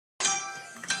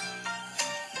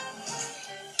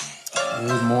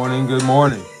Good morning, good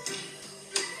morning.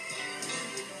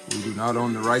 We do not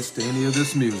own the rights to any of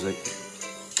this music.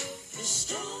 The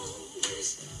storm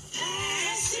is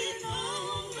passing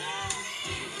over.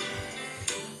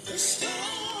 The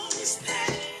storm is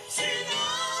passing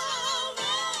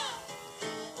over.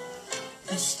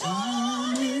 The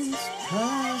storm is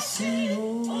passing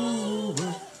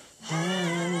over.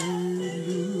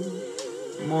 Hallelujah.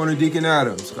 Good morning, Deacon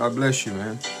Adams. God bless you,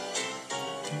 man.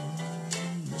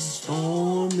 The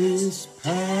storm is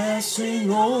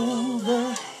passing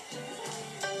over.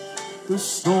 The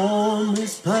storm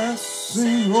is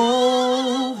passing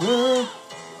over.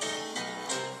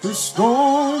 The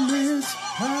storm is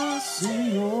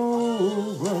passing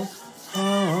over.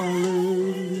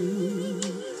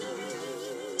 Hallelujah.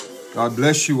 God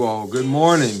bless you all. Good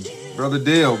morning. Brother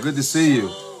Dale, good to see you.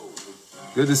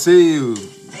 Good to see you.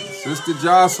 Sister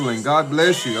Jocelyn, God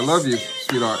bless you. I love you,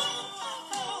 sweetheart.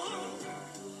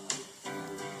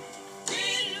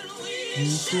 We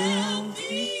shall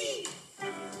be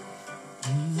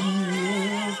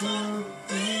never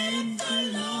and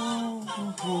alone.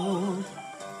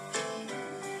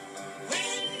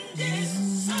 When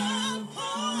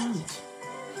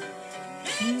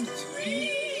disappointment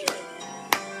free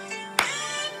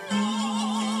and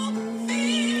all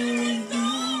feeling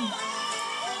gone.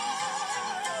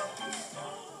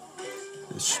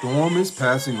 The storm is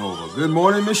passing over. Good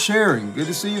morning, Miss Sharon. Good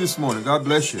to see you this morning. God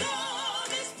bless you.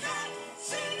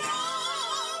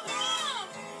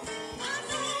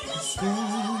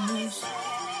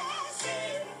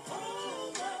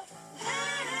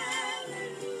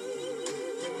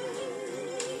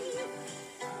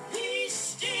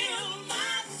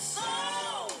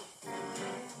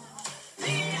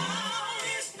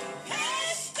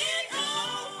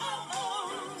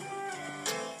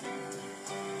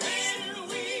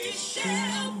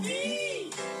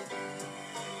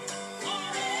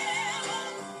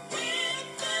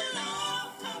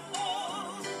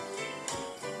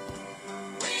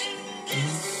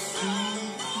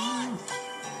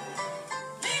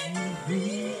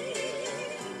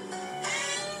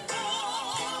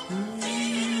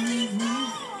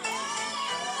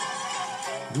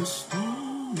 The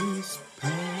storm is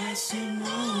passing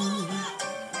over.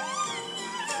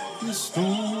 The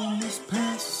storm is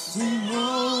passing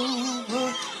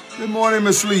over. Good morning,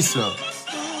 Miss Lisa. The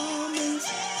storm is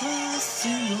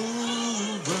passing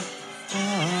over.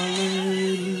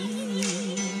 Hallelujah.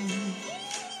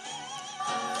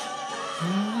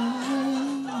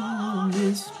 The storm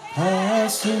is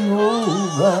passing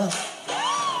over.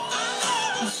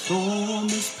 The storm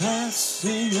is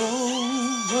passing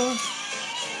over.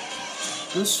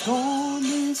 The storm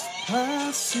is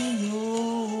passing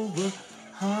over.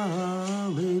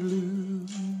 Hallelujah.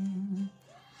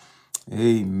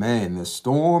 Amen. The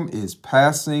storm is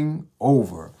passing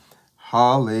over.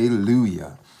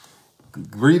 Hallelujah.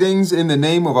 Greetings in the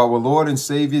name of our Lord and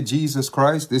Savior, Jesus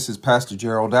Christ. This is Pastor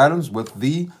Gerald Adams with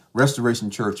the Restoration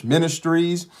Church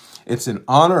Ministries. It's an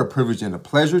honor, a privilege, and a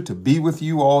pleasure to be with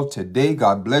you all today.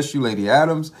 God bless you, Lady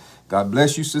Adams. God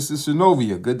bless you, Sister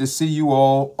Synovia. Good to see you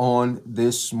all on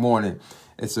this morning.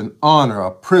 It's an honor,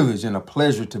 a privilege, and a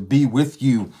pleasure to be with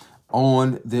you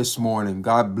on this morning.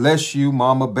 God bless you,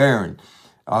 Mama Barron,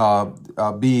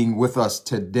 being with us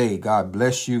today. God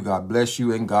bless you,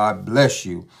 and God bless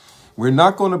you. We're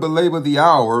not going to belabor the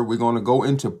hour. We're going to go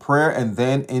into prayer and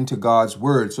then into God's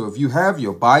word. So if you have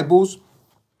your Bibles,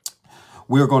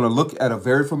 we're going to look at a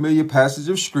very familiar passage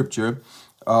of Scripture.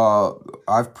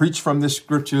 I've preached from this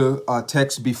Scripture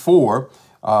text before,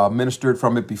 ministered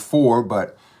from it before,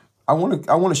 but I want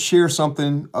to share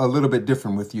something a little bit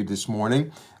different with you this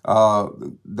morning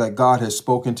that God has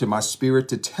spoken to my spirit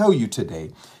to tell you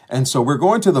today. And so we're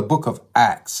going to the book of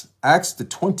Acts, the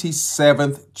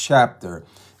 27th chapter.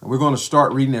 And we're going to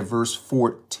start reading at verse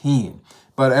 14.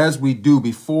 But as we do,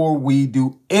 before we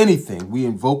do anything, we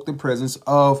invoke the presence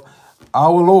of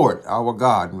our Lord, our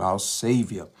God, and our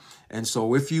Savior. And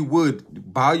so if you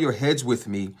would bow your heads with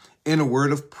me in a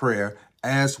word of prayer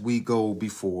as we go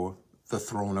before the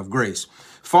throne of grace.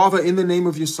 Father, in the name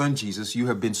of your Son, Jesus, you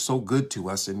have been so good to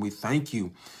us, and we thank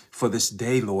you for this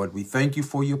day, Lord. We thank you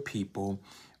for your people.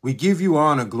 We give you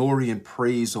honor, glory, and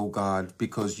praise, oh God,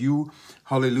 because you,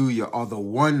 hallelujah, are the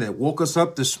one that woke us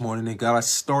up this morning and got us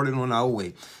started on our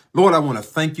way. Lord, I want to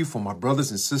thank you for my brothers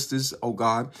and sisters, oh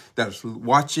God, that are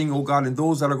watching, oh God, and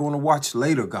those that are going to watch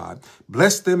later, God.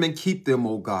 Bless them and keep them,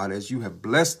 oh God, as you have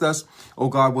blessed us, oh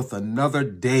God, with another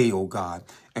day, oh God.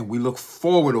 And we look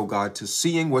forward, oh God, to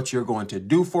seeing what you're going to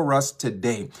do for us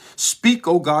today. Speak,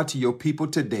 oh God, to your people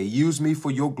today. Use me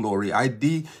for your glory. I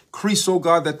decrease, oh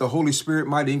God, that the Holy Spirit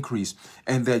might increase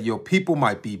and that your people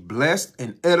might be blessed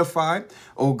and edified.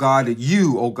 Oh God, that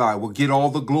you, oh God, will get all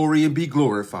the glory and be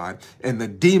glorified. And the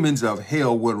demons of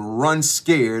hell would run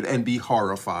scared and be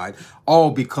horrified. All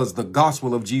because the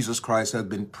gospel of Jesus Christ has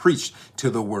been preached to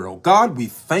the world. God, we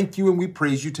thank you and we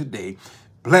praise you today.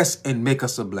 Bless and make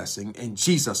us a blessing. In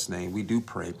Jesus' name we do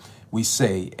pray. We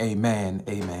say amen,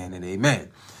 amen, and amen.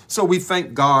 So we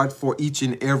thank God for each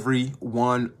and every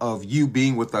one of you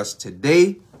being with us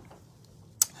today.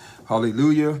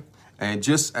 Hallelujah. And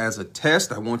just as a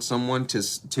test, I want someone to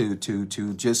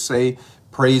just say,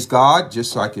 praise God,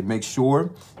 just so I can make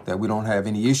sure that we don't have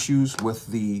any issues with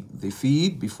the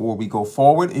feed before we go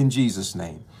forward in Jesus'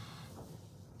 name.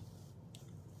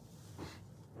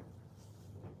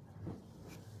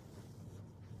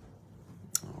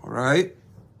 All right.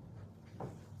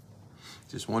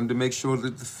 Just wanted to make sure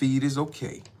that the feed is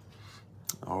okay.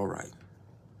 All right.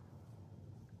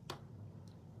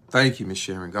 Thank you, Miss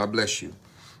Sharon. God bless you.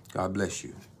 God bless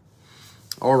you.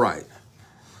 All right.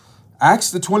 Acts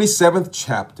the 27th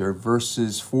chapter,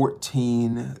 verses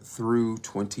 14 through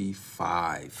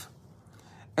 25.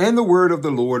 And the word of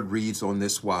the Lord reads on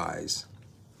this wise.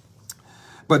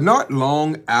 But not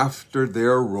long after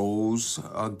there arose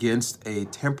against a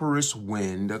tempestuous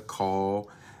wind called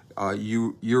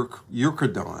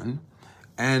Eucridon,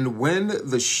 and when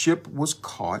the ship was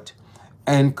caught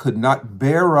and could not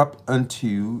bear up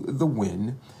unto the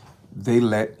wind, they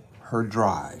let her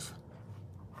drive.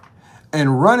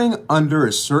 And running under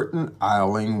a certain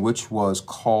island, which was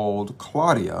called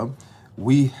Claudia,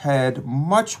 we had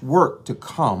much work to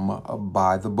come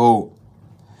by the boat,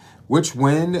 which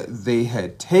when they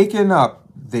had taken up,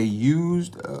 they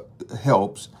used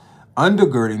helps,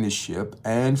 undergirding the ship,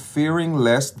 and fearing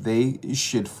lest they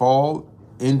should fall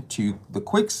into the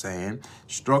quicksand,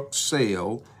 struck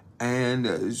sail,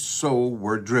 and so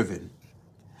were driven.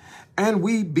 And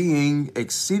we being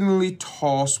exceedingly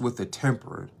tossed with the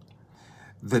tempest,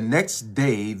 the next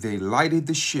day they lighted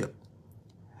the ship.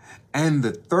 And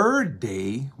the third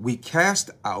day we cast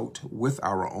out with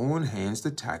our own hands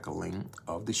the tackling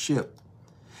of the ship.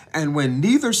 And when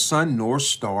neither sun nor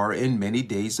star in many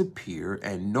days appear,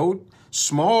 and no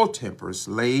small tempest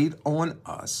laid on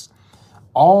us,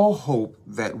 all hope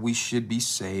that we should be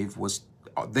saved was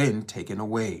then taken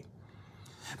away.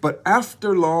 But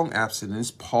after long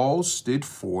abstinence, Paul stood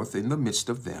forth in the midst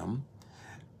of them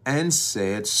and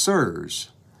said, Sirs,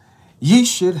 ye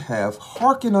should have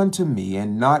hearkened unto me,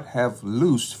 and not have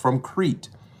loosed from Crete,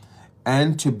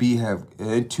 and to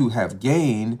have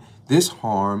gained this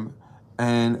harm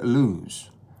and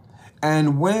lose.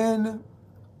 And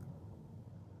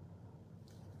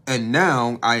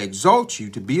now I exalt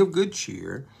you to be of good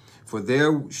cheer, for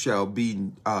there shall be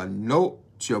no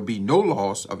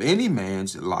loss of any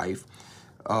man's life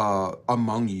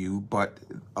among you, but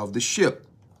of the ship.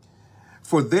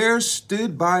 For there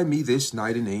stood by me this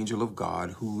night an angel of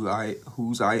God,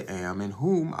 whose I am and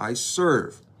whom I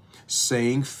serve,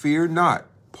 saying, Fear not,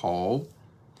 Paul,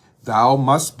 thou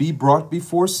must be brought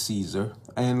before Caesar,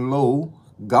 and lo,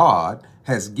 God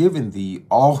has given thee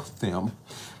all them,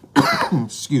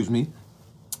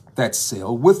 that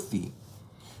sail with thee.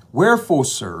 Wherefore,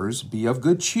 sirs, be of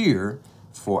good cheer,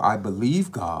 for I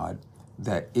believe God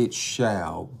that it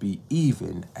shall be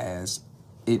even as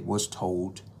it was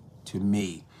told to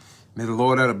me. May the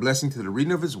Lord add a blessing to the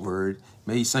reading of his word.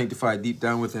 May he sanctify deep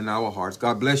down within our hearts.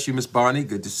 God bless you, Miss Bonnie.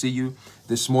 Good to see you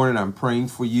this morning. I'm praying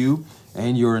for you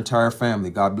and your entire family.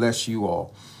 God bless you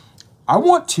all. I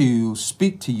want to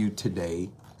speak to you today,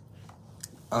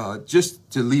 just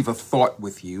to leave a thought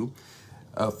with you,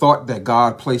 a thought that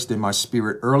God placed in my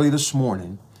spirit early this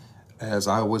morning as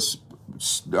I was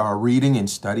reading and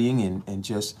studying, and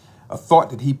just a thought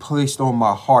that he placed on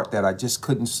my heart that I just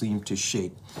couldn't seem to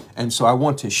shake. And so I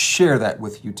want to share that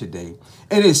with you today.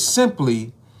 It is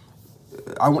simply,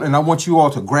 I want you all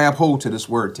to grab hold to this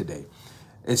word today.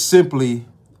 It's simply,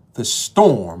 the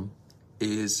storm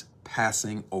is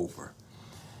passing over.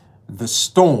 The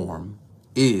storm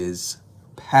is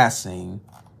passing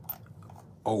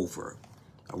over.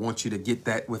 I want you to get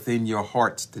that within your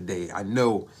hearts today. I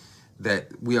know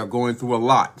that we are going through a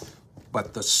lot,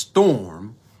 but the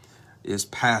storm is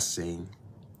passing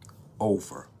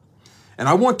over. And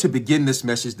I want to begin this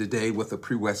message today with a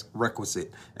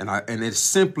prerequisite, and it's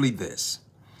simply this.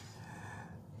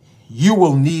 You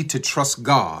will need to trust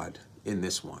God in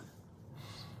this one.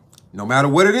 No matter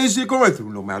what it is you're going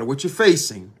through, no matter what you're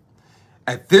facing,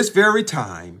 at this very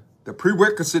time, the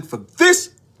prerequisite for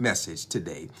this message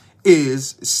today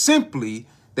is simply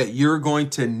that you're going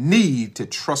to need to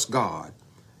trust God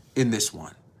in this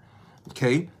one.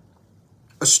 Okay?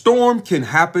 A storm can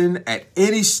happen at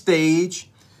any stage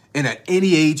and at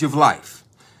any age of life.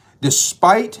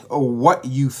 Despite what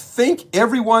you think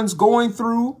everyone's going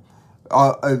through,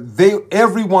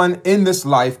 everyone in this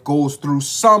life goes through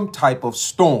some type of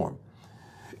storm.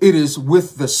 It is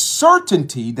with the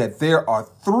certainty that there are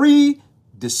three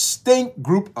distinct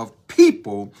group of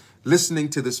people listening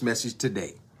to this message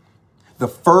today. The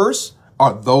first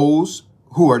are those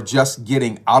who are just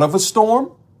getting out of a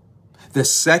storm. The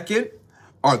second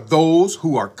are those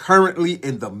who are currently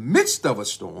in the midst of a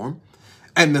storm.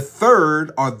 And the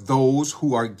third are those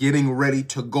who are getting ready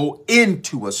to go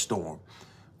into a storm.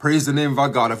 Praise the name of our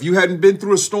God. If you hadn't been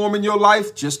through a storm in your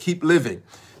life, just keep living.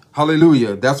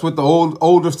 Hallelujah. That's what the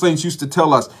older saints used to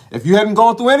tell us. If you hadn't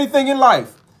gone through anything in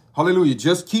life, hallelujah,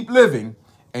 just keep living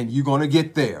and you're going to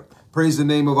get there. Praise the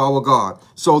name of our God.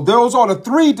 So those are the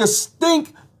three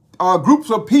distinct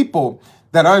groups of people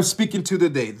that I'm speaking to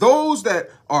today. Those that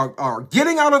are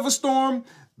getting out of a storm,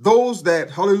 those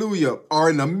that, hallelujah, are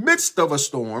in the midst of a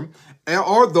storm,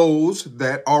 are those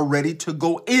that are ready to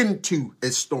go into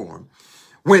a storm.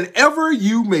 Whenever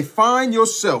you may find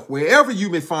yourself, wherever you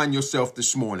may find yourself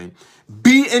this morning,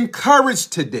 be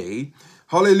encouraged today,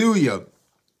 hallelujah,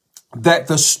 that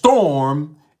the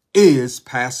storm is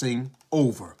passing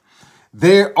over.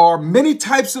 There are many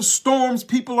types of storms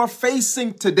people are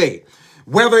facing today.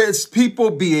 Whether it's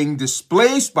people being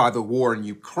displaced by the war in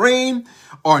Ukraine,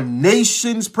 or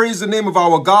nations, praise the name of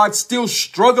our God, still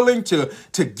struggling to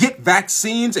get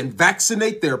vaccines and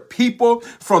vaccinate their people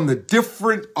from the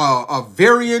different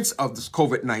variants of this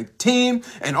COVID-19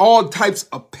 and all types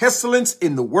of pestilence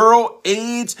in the world,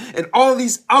 AIDS, and all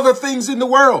these other things in the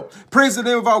world. Praise the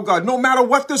name of our God. No matter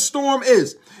what the storm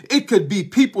is, it could be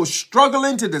people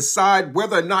struggling to decide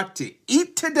whether or not to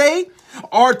eat today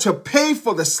or to pay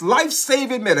for this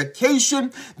life-saving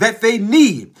medication that they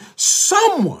need.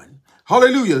 Someone,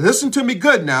 hallelujah, listen to me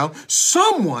good now.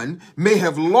 Someone may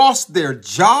have lost their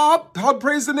job,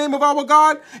 praise the name of our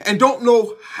God, and don't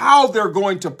know how they're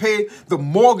going to pay the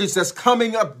mortgage that's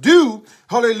coming up due,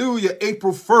 hallelujah,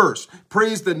 April 1st.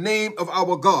 Praise the name of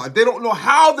our God. They don't know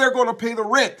how they're going to pay the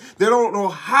rent. They don't know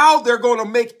how they're going to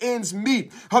make ends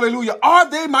meet. Hallelujah. Or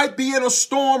they might be in a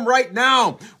storm right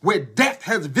now where death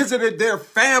has visited their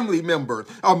family member,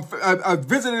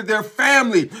 visited their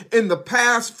family in the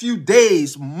past few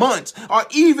days, months, or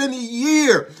even a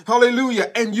year.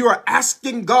 Hallelujah. And you're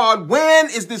asking God, when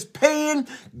is this pain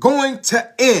going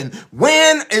to end?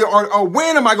 When or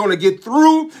when am I going to get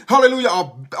through? Hallelujah.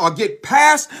 I'll get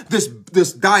past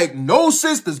this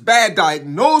diagnosis, this bad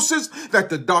diagnosis that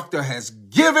the doctor has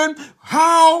given.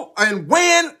 How and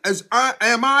when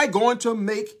am I going to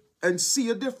make and see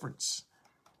a difference?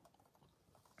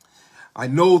 I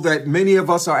know that many of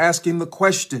us are asking the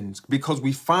questions because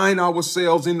we find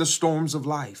ourselves in the storms of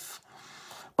life.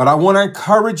 But I want to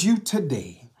encourage you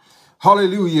today,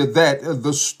 hallelujah, that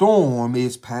the storm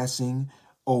is passing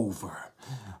over.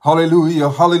 Hallelujah,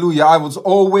 hallelujah. I was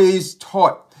always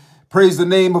taught, praise the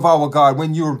name of our God,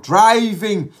 when you're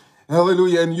driving,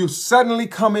 hallelujah, and you suddenly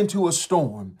come into a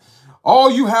storm,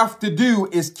 all you have to do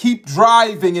is keep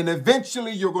driving, and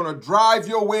eventually you're going to drive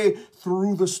your way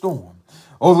through the storm.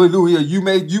 Hallelujah. You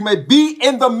may be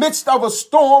in the midst of a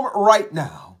storm right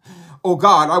now. Oh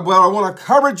God, I want to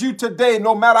encourage you today,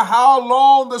 no matter how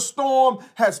long the storm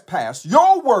has passed,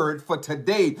 your word for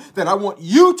today that I want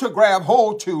you to grab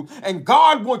hold to, and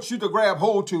God wants you to grab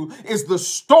hold to, is the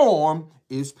storm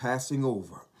is passing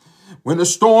over. When the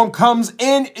storm comes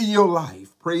in your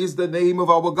life, praise the name of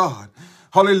our God.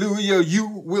 Hallelujah. You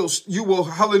will,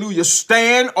 hallelujah,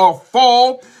 stand or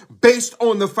fall based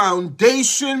on the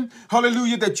foundation,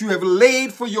 hallelujah, that you have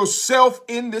laid for yourself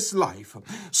in this life.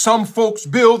 Some folks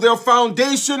build their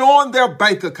foundation on their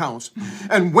bank accounts.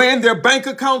 And when their bank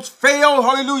accounts fail,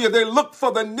 hallelujah, they look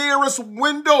for the nearest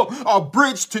window or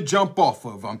bridge to jump off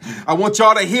of. I want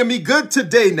y'all to hear me good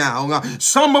today now.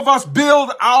 Some of us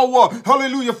build our,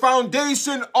 hallelujah,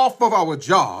 foundation off of our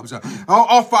jobs,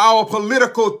 off of our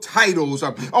political titles,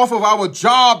 off of our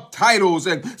job titles,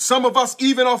 and some of us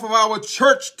even off of our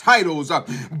church titles.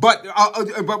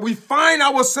 But we find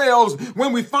ourselves,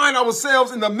 when we find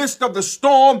ourselves in the midst of the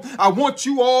storm, I want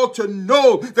you all to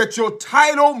know that your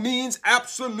title means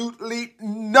absolutely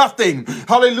nothing.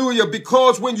 Hallelujah.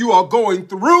 Because when you are going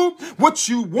through, what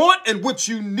you want and what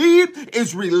you need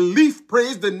is relief.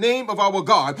 Praise the name of our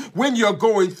God. When you're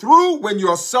going through, when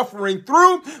you're suffering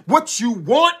through, what you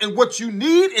want and what you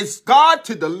need is God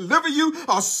to deliver you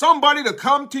or somebody to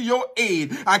come to your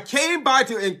aid. I came by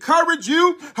to encourage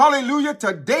you, hallelujah,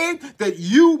 today that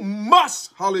you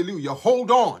must, hallelujah, hold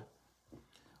on.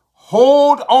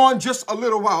 Hold on just a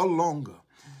little while longer.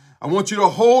 I want you to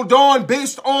hold on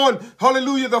based on,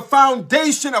 hallelujah, the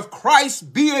foundation of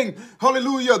Christ being,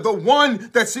 hallelujah, the one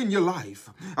that's in your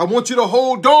life. I want you to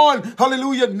hold on,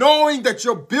 hallelujah, knowing that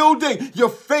you're building your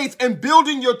faith and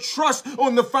building your trust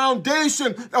on the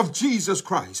foundation of Jesus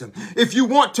Christ. If you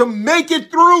want to make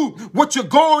it through what you're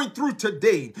going through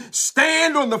today,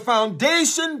 stand on the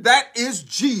foundation that is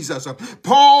Jesus.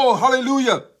 Paul,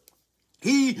 hallelujah,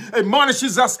 he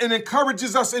admonishes us and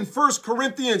encourages us in 1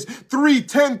 Corinthians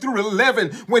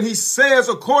 3:10-11 when he says,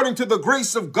 according to the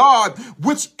grace of God,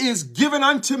 which is given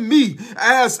unto me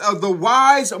as the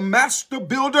wise master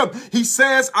builder, he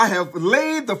says, I have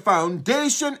laid the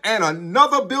foundation and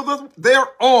another builder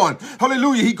thereon.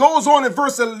 Hallelujah. He goes on in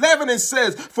verse 11 and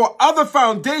says, for other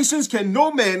foundations can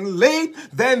no man lay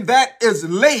than that is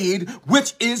laid,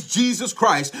 which is Jesus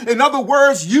Christ. In other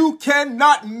words, you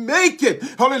cannot make it.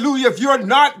 Hallelujah. If you're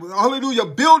not, hallelujah,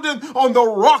 building on the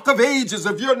rock of ages,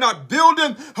 if you're not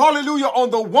building, hallelujah, on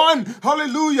the one,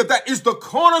 hallelujah, that is the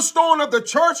cornerstone of the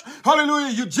church,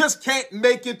 hallelujah, you just can't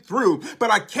make it through.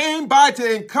 But I came by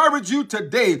to encourage you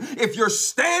today. If you're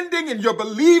standing and you're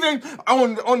believing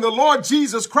on the Lord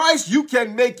Jesus Christ, you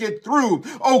can make it through.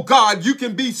 Oh God, you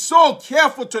can be so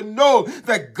careful to know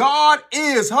that God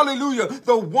is, hallelujah,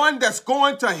 the one that's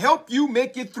going to help you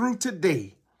make it through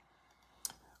today.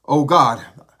 Oh God,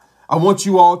 I want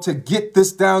you all to get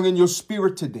this down in your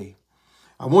spirit today.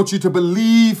 I want you to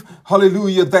believe,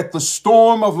 hallelujah, that the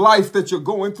storm of life that you're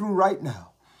going through right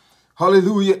now,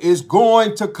 hallelujah, is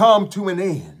going to come to an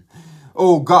end.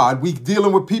 Oh God, we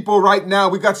dealing with people right now.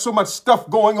 We got so much stuff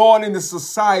going on in the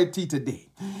society today.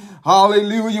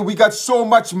 Hallelujah. We got so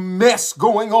much mess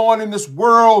going on in this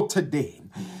world today.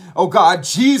 Oh God,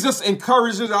 Jesus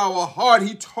encourages our heart.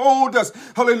 He told us,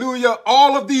 hallelujah,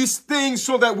 all of these things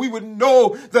so that we would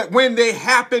know that when they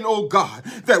happen, oh God,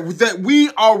 that we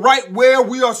are right where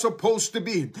we are supposed to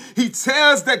be. He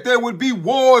says that there would be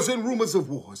wars and rumors of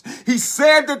wars. He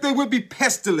said that there would be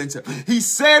pestilence. He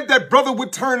said that brother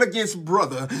would turn against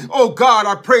brother. Oh God,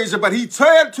 I praise you. But he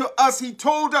said to us, he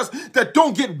told us that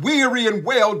don't get weary in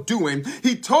well doing.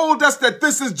 He told us that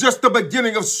this is just the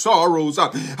beginning of sorrows.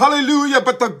 Hallelujah.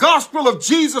 But the gospel of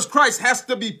Jesus Christ has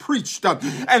to be preached.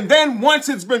 And then once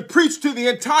it's been preached to the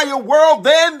entire world,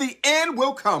 then the end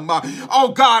will come.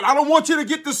 Oh God, I don't want you to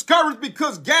get discouraged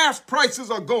because gas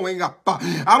prices are going up.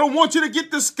 I don't want you to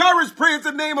get discouraged, praise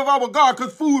the name of our God,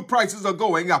 because food prices are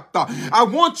going up. I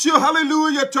want you,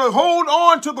 hallelujah, to hold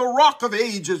on to the rock of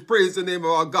ages, praise the name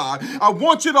of our God. I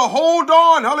want you to hold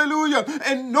on, hallelujah,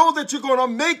 and know that you're going to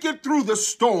make it through the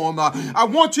storm. I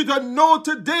want you to know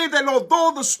today that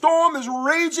although the storm is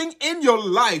raging in your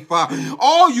life,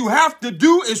 all you have to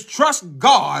do is trust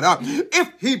God.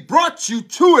 If he brought you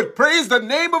to it, praise the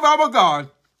name of our God,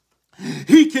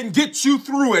 he can get you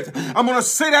through it. I'm going to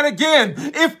say that again.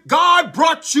 If God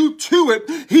brought you to it,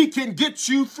 he can get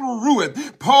you through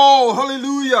it. Paul,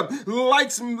 hallelujah,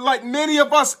 like many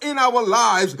of us in our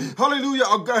lives, hallelujah,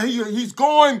 he's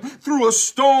going through a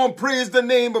storm, praise the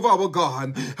name of our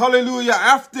God. Hallelujah.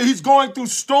 After he's going through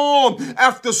storm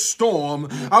after storm,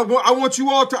 I want you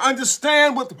all to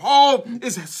understand what Paul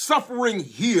is suffering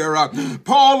here.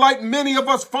 Paul, like many of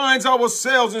us, finds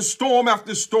ourselves in storm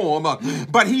after storm,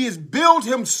 but he is built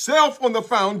himself on the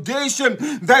foundation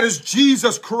that is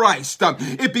Jesus Christ.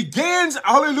 It begins,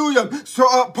 hallelujah.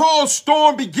 So Paul's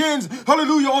storm begins,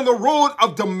 hallelujah, on the road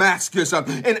of Damascus.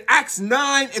 In Acts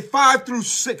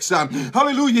 9:5-6,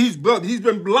 hallelujah, he's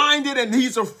been blinded and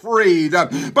he's afraid.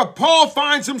 But Paul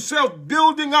finds himself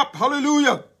building up,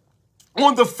 hallelujah,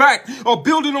 on the fact, or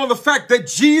building on the fact that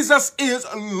Jesus is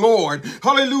Lord.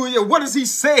 Hallelujah. What does he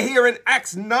say here in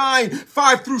Acts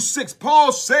 9:5-6?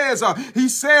 Paul says, he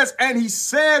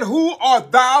said, who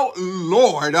art thou,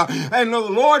 Lord? And the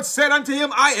Lord said unto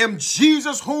him, I am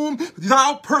Jesus whom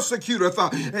thou persecutest.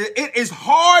 It is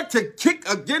hard to kick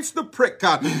against the prick.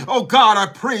 Oh God, I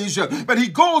praise you. But he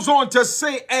goes on to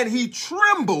say, and he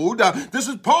trembled. This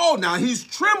is Paul now. He's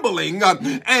trembling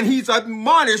and he's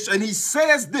admonished, and he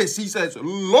says this. He says,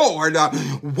 Lord,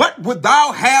 what would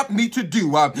thou have me to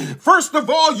do? First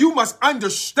of all, you must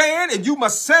understand and you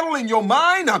must settle in your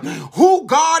mind who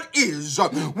God is.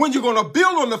 When you're going to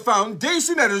build on the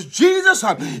foundation that is Jesus,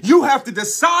 you have to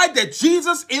decide that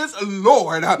Jesus is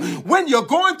Lord. When you're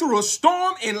going through a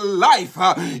storm in life,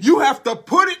 you have to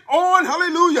put it on,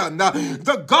 hallelujah,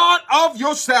 the God of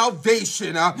your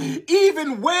salvation.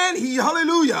 Even when he,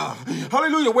 hallelujah,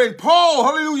 when Paul,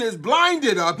 hallelujah, is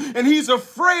blinded and he's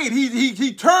afraid, he's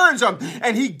he turns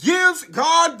and he gives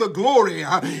God the glory.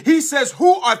 He says,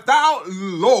 who art thou,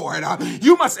 Lord?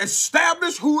 You must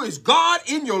establish who is God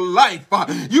in your life.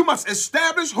 You must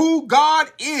establish who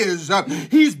God is.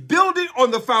 He's building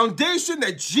on the foundation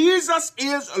that Jesus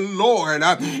is Lord.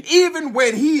 Even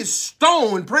when he is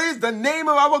stoned, praise the name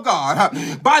of our God,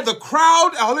 by the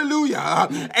crowd, hallelujah,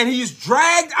 and he's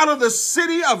dragged out of the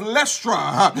city of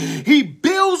Lystra, he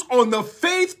builds on the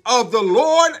faith of the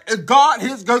Lord God,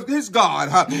 his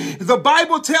God. The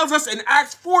Bible tells us in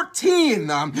Acts 14,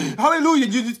 hallelujah,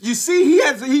 you see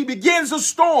he begins a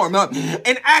storm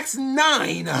in Acts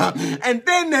 9, and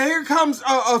then here comes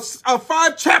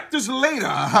 5 chapters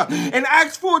later in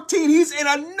Acts 14, he's in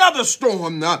another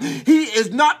storm. He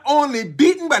is not only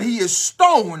beaten, but he is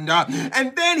stoned,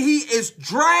 and then he is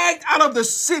dragged out of the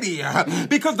city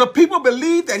because the people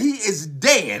believe that he is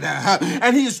dead,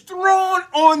 and he is thrown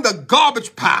on the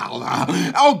garbage pile.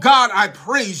 Oh God, I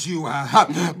praise you.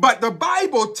 But the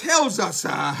Bible tells us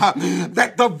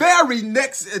that the very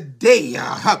next day,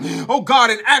 oh God,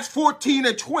 in Acts 14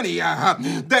 and 20,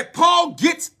 that Paul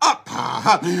gets up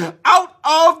out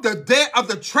of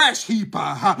the trash heap,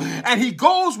 and he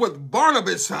goes with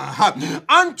Barnabas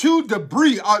unto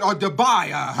Debai,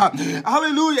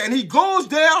 hallelujah, and he goes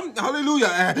down,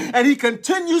 hallelujah, and he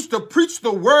continues to preach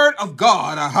the word of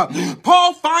God.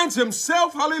 Paul finds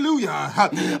himself, hallelujah,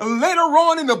 later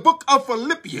on in the book of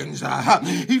Philippians,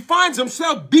 he finds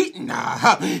himself beaten,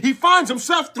 he finds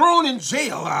himself thrown in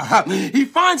jail, he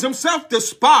finds himself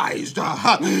despised,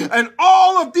 and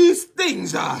all of these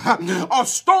things are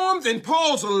storms in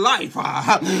Paul's life.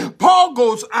 Paul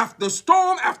goes after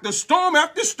storm after storm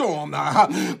after storm.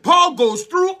 Paul goes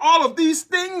through all of these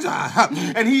things,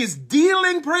 and he is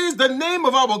dealing, praise the name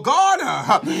of our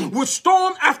God, with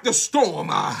storm after storm.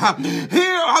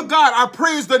 Here, oh God, I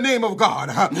praise the name of God.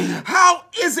 How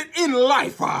is it in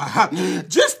life?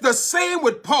 Just the same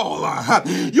with Paul.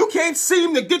 You can't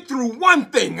seem to get through one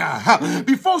thing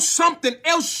before something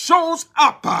else shows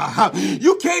up.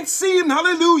 You can't seem,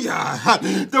 hallelujah,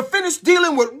 to finish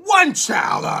dealing with one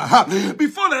child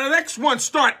before the next one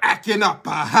start acting up.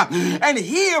 And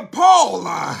here Paul,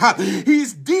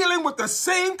 he's dealing with the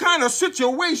same kind of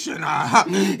situation.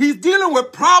 He's dealing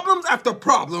with problems after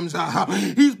problems.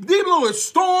 He's dealing with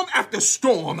storm after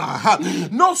storm.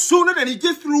 No sooner than he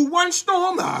gets through one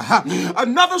storm,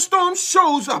 another storm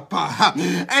shows up.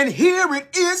 And here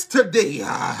it is today.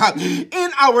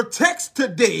 In our text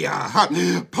today,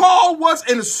 Paul was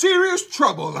in serious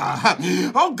trouble.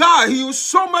 Oh God, he was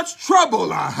so much trouble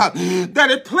that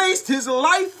it placed his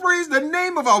life, praise the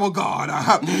name of our God,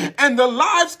 and the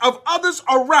lives of others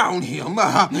around him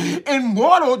in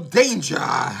mortal danger.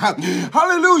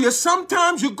 Hallelujah.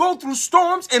 Sometimes you go through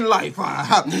storms in life,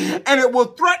 and it will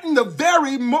threaten the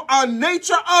very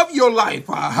nature of your life.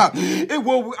 It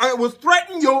will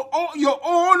threaten your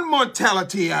own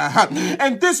mortality.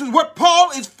 And this is what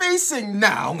Paul is facing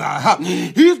now.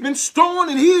 He's been stoned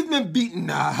and he's been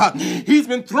beaten. He's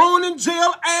been thrown in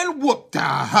jail and whooped.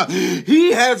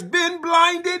 He has been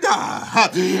blinded,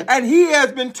 and he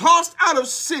has been tossed out of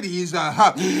cities.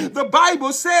 The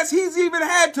Bible says he's even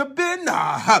had to been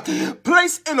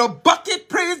placed in a bucket,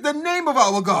 praise the name of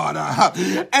our God,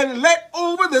 and let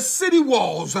over the city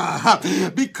walls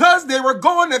because they were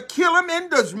going to kill him in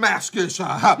Damascus.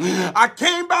 I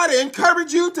came by to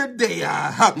encourage you today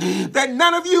that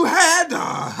none of you had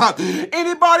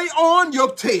anybody on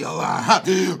your tail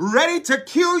ready to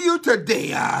kill you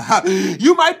today.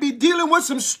 You might be dealing with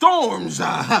some storms,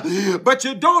 but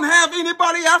you don't have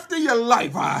anybody after your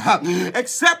life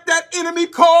except that enemy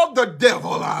called the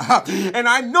devil. And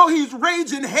I know he's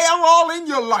raging hell all in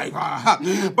your life,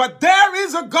 but there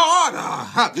is a God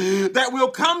that will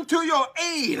come to your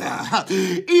aid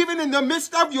even in the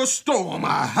midst of your storm.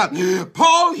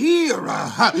 Paul here,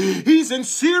 he's in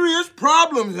serious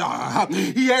problems.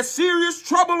 He has serious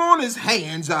trouble on his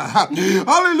hands.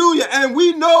 Hallelujah. And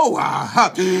we know,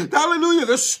 hallelujah,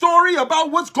 the story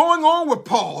about what's going on with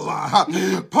Paul.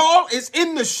 Paul is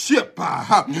in the ship,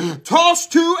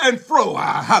 tossed to and fro.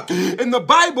 And the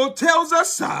Bible tells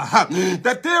us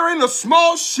that they're in a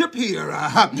small ship here,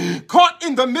 caught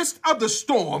in the midst of the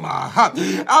storm.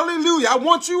 Hallelujah. I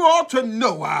want you all to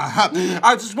know,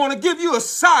 I just want to give you a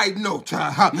side note,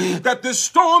 that the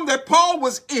storm that Paul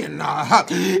was in,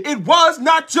 it was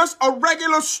not just a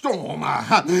regular storm,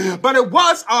 but it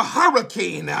was a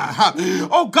hurricane.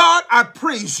 Oh God, I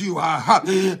praise you.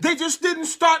 They just didn't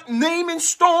start naming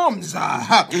storms.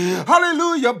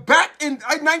 Hallelujah. Back in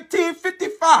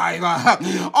 1955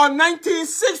 or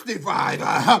 1965.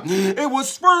 It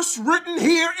was first written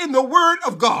here in the Word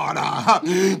of God.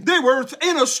 They were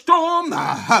in a storm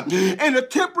and a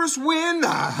tempestuous wind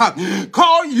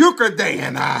called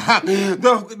Euclidean.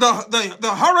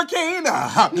 The hurricane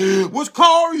was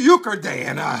called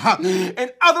Euclidean. In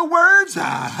other words,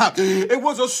 it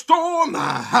was a storm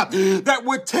that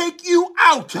would take you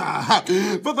out.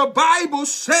 For the Bible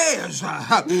says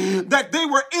that they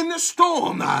were in the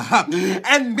storm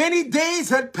and many days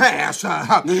had passed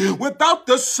without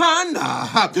the sun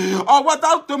or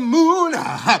without the moon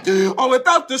or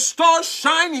without the stars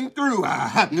shining through.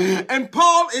 And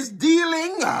Paul is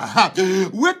dealing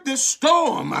with this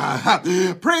storm.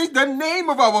 Praise the name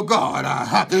of our God.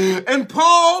 And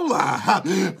Paul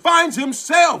finds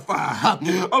himself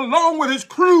along with his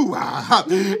crew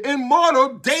in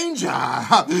mortal danger.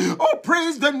 Oh,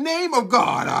 praise the name of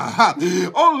God.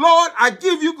 Oh, Lord, I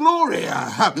give you glory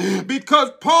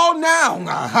because Paul now,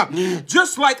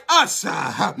 just like us,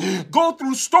 go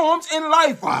through storms in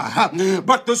life,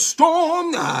 but the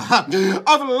storm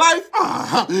of life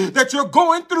that you're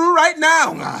going through right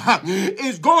now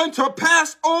is going to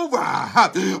pass over.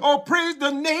 Oh, praise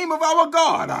the name of our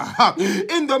God.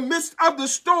 In the midst of the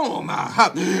storm,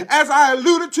 as I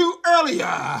alluded to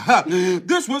earlier,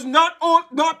 this was not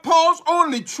Paul's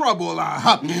only trouble.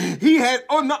 He had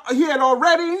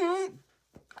already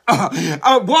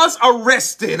was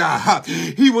arrested.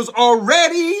 He was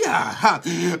already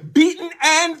beaten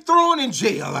and thrown in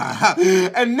jail.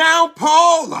 And now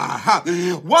Paul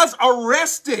was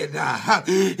arrested.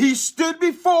 He stood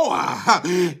before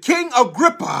King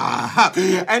Agrippa.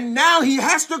 And now he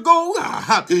has to go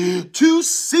to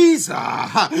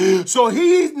Caesar. So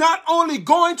he's not only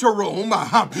going to Rome,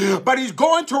 but he's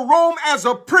going to Rome as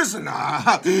a prisoner.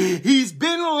 He's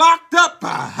been locked up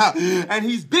and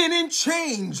he's been in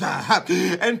chains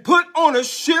and put on a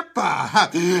ship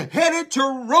headed to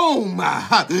Rome.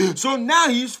 So now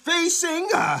he's facing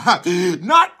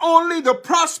not only the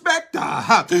prospect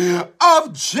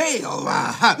of jail,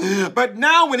 but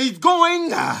now when he's going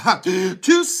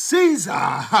to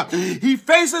Caesar, he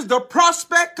faces the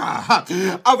prospect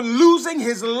of losing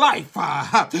his life.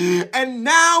 And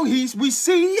now we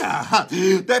see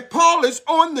that Paul is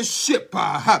on the ship.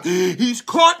 He's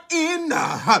caught in,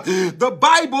 the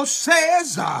Bible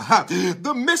says,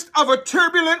 the midst of a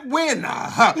turbulent wind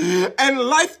and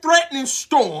life-threatening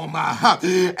storm.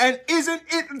 And isn't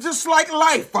it just like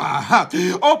life?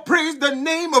 Oh, praise the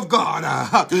name of God.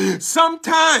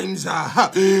 Sometimes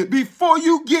before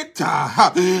you get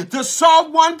to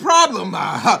solve one problem,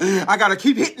 I got to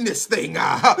keep hitting this thing.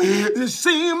 It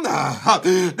seems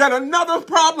that another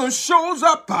problem shows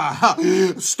up,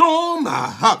 storm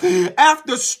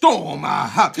after storm.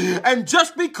 And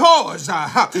just because,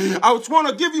 I just want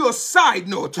to give you a side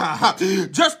note,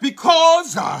 just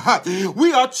because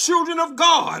we are children of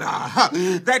God,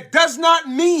 that does not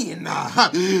mean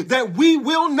that we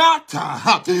will not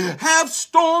have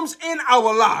storms in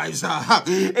our lives.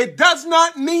 It does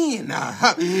not mean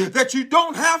that you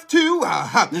don't have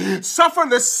to suffer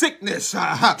the sickness.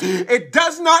 It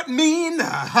does not mean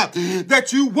that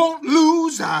you won't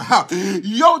lose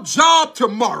your job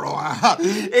tomorrow.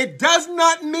 It does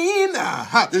not mean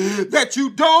that you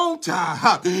don't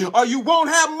or you won't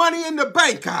have money in the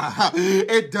bank.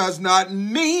 It does not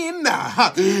mean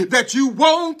that you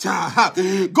won't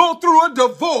go through a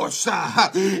divorce.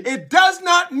 It does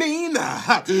not mean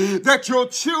that your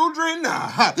children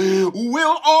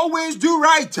will always do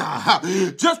right.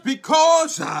 Just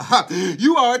because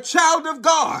you are a child of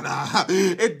God,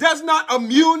 it does not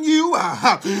immune you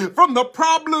from the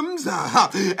problems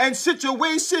and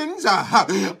situations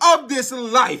of this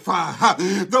life.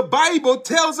 The Bible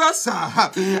tells us,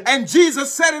 and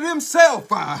Jesus said it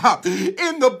himself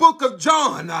in the book of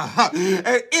John,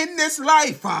 in this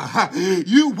life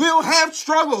you will have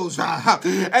struggles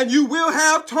and you will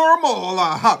have turmoil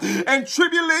and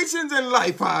tribulations in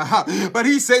life, but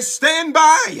he says stand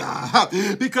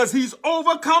by because he's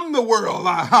overcome the world.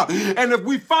 And if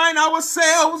we find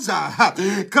ourselves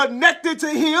connected to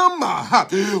him,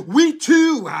 we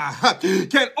too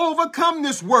can overcome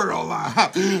this world.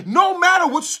 No matter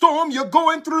what storm you're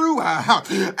going through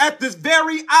at this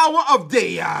very hour of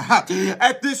day,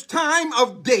 at this time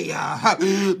of day,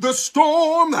 The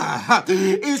storm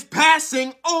is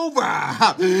passing over.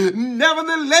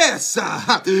 Nevertheless,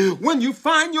 when you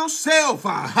find yourself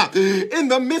in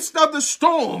the midst of the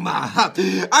storm,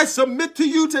 I submit to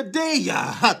you today,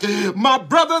 my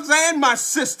brothers and my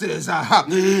sisters,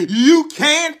 you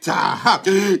can't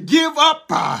give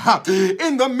up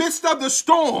in the midst of the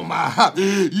storm.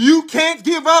 You can't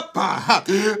give up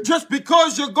just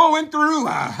because you're going through.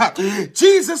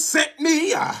 Jesus sent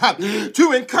me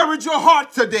to encourage your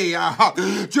heart today.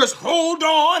 Just hold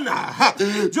on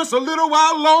just a little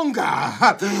while longer.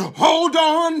 Hold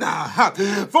on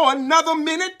for another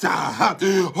minute.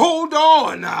 Hold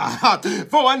on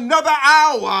for another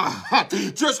hour.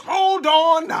 Just hold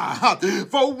on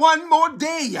for one more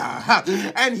day,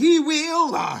 and he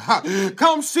will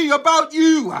come see about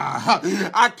you.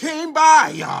 I came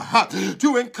by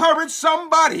to encourage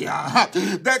somebody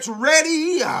that's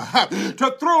ready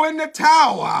to throw in the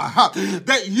towel,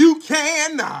 that you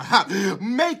can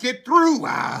make it through,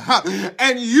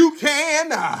 and you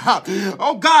can,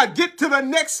 oh God, get to the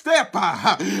next step,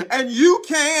 and you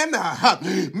can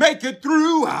make it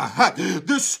through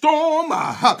the storm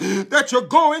that you're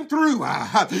going through.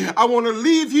 I want to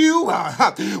leave you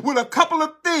with a couple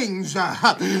of things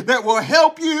that will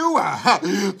help you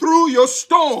through your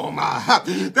storm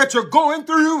that you're going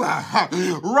through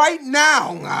right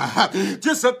now.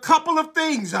 Just a couple of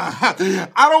things.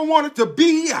 I don't want it to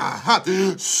be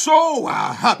so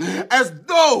as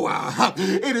though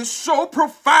it is so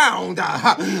profound.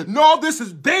 No, this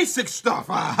is basic stuff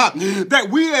that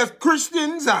we as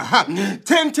Christians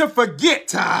tend to forget,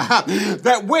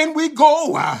 that when we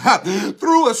go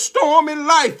through a storm in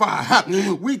life,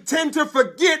 we tend to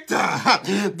forget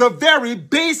the very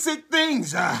basic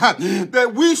things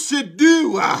that we should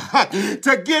do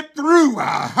to get through.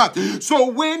 So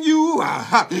when you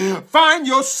find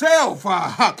yourself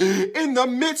in the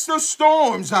midst of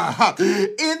storms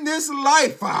in this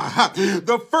life,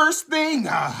 the first thing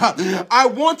I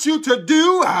want you to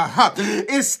do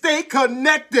is stay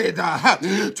connected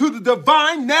to the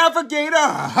divine navigator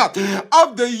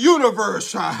of the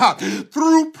universe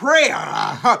through prayer.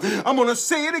 I'm going to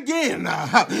say it again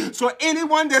so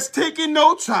anyone that's taking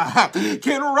notes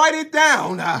can write it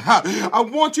down. I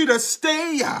want you to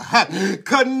stay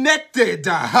connected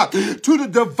to the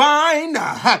divine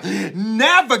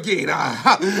navigator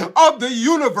of the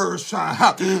universe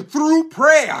through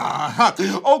prayer.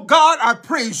 Oh God, I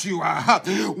praise you.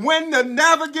 When the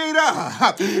navigator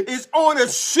is on a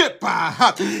ship,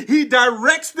 he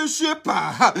directs the ship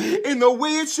in the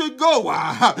way it should go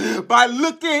by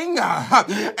looking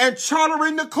and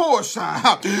charting the course.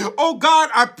 Oh God,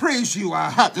 I praise you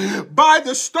by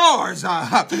the stars.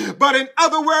 But in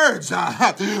other words,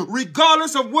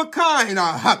 regardless of what kind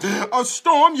of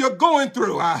storm you're going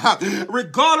through,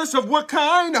 regardless of what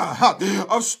kind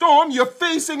of storm you're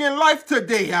facing in life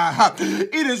today,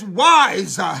 it is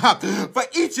wise for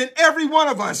each and every one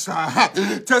of us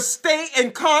to stay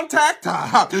in contact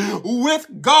with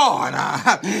God.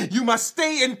 You must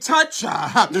stay in touch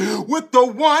with the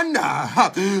one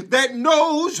that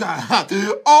knows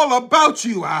all about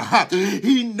you.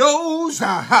 He knows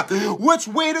which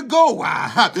way to go.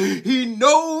 He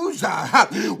knows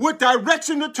what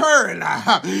direction to turn.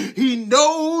 He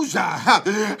knows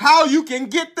how you can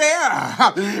get there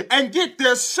and get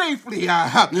there safely.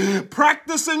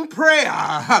 Practicing prayer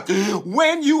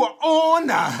when you are on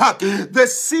the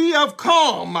sea of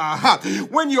calm,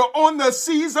 when you're on the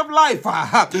seas of life,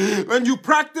 when you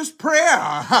practice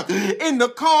prayer in the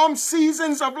calm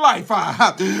seasons of life.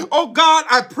 Oh God,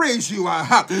 I praise you.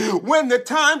 When the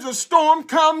times of storm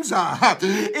comes,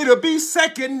 it'll be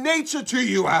second nature to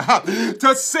you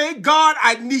to say, God,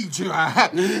 I need you.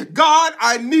 God,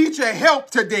 I need your help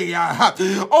today.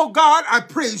 Oh God, I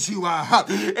praise you.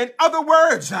 In other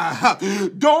words,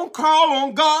 don't call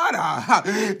on God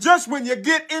just when you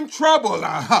get in trouble,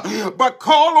 but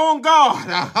call on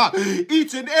God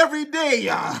each and every day.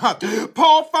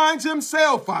 Paul finds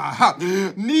himself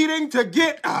needing to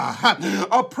get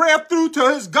a prayer through to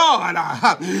his God,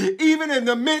 even in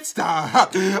the midst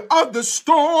of the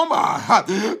storm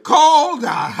called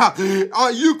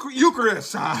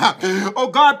Eucharist. Oh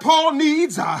God, Paul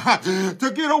needs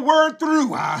to get a word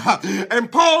through,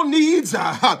 and Paul needs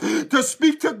to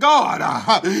speak to God.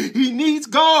 He needs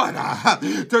God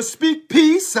to speak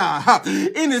peace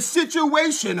in his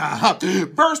situation.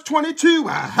 Verse 22,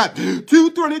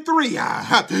 2:23,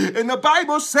 and the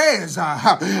Bible says,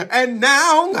 and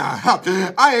now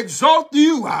I exalt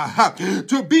you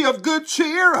to be of good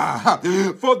cheer,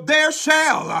 for there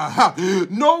shall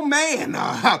no man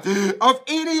of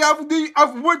any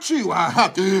of which you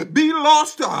be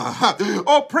lost.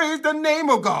 Oh, praise the name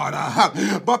of God.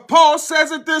 God. But Paul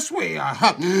says it this way,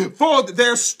 for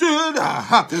there stood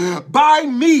by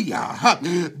me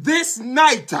this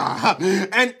night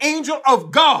an angel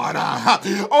of God.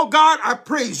 Oh God, I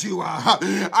praise you.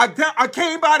 I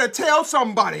came by to tell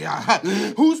somebody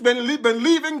who's been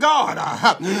believing God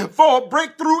for a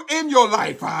breakthrough in your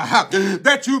life,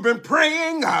 that you've been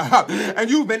praying and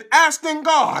you've been asking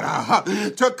God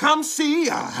to come see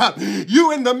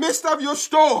you in the midst of your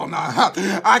storm.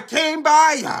 I came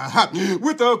by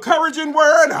with a encouraging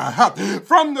word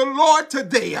from the Lord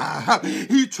today.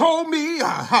 He told me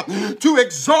to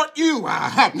exhort you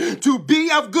to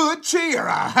be of good cheer,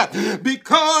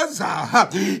 because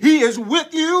he is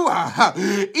with you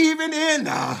even in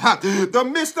the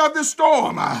midst of the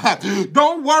storm.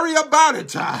 Don't worry about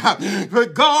it.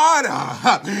 But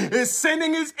God is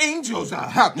sending his angels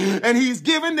and he's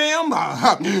giving them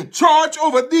charge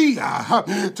over thee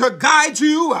to guide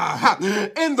you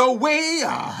in the way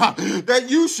that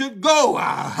you should go.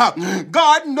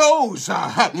 God knows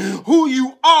who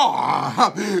you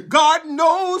are. God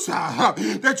knows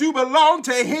that you belong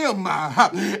to him.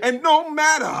 And no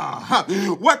matter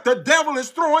what the devil is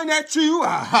throwing at you,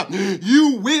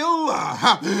 you will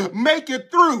make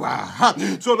it through.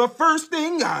 So the first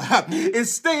thing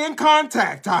is stay in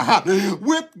contact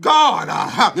with God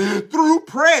through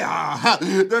prayer.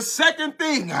 The second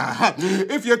thing,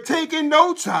 if you're taking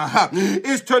notes,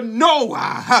 is to know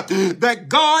that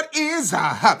God is,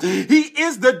 he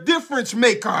is the difference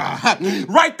maker.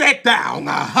 Write that down.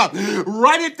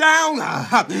 Write it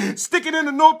down. Stick it in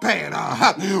a notepad.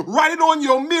 Write it on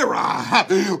your mirror.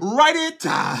 Write it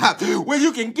where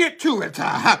you can get to it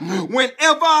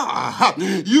whenever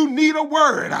you need a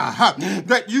word,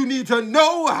 that you need to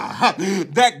know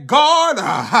that God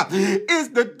is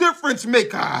the difference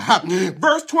maker.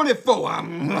 Verse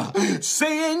 24,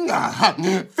 saying,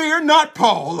 fear not,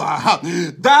 Paul,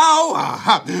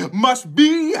 thou must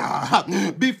be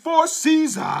before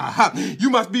Caesar. You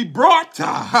must be brought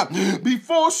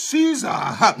before Caesar.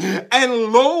 And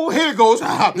lo, here goes,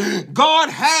 God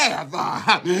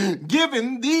hath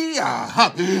given thee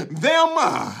them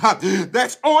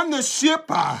that's on the ship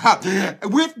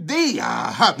with thee.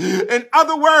 In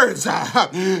other words,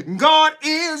 God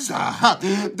is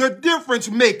the difference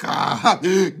maker.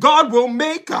 God will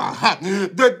make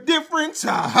the difference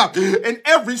in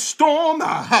every storm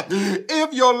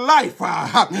of your life.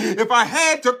 If I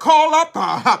had to call up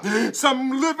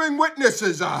some living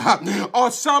witnesses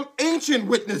or some ancient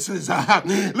witnesses,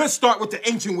 let's start with the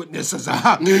ancient witnesses.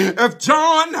 If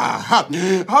John,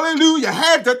 hallelujah,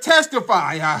 had to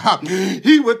testify,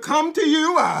 he would come to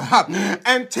you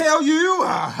and tell you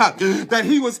that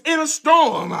he was in a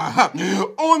storm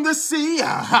on the sea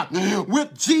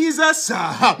with Jesus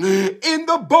in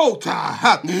the boat.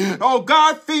 Oh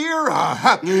God, fear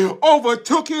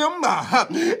overtook him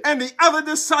and the other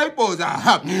disciples.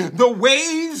 The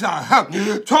waves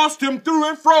tossed him through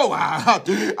and fro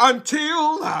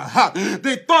until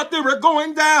they thought they were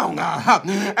going down,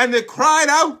 and they cried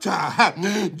out,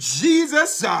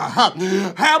 Jesus,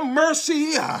 have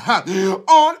mercy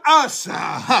on us.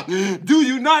 Do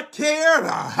you not care?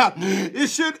 It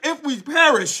should, if we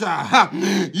perish,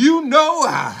 you know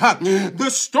the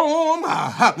storm,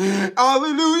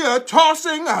 hallelujah,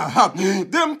 tossing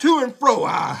them to and fro.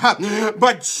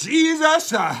 But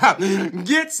Jesus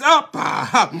gets up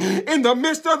in the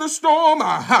midst of the storm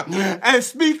and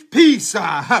speaks peace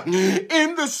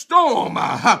in the storm.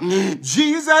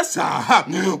 Jesus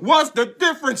was the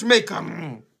difference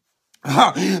maker.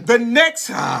 The next,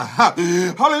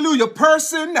 hallelujah,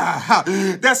 person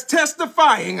that's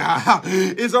testifying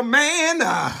is a man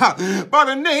by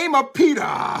the name of Peter.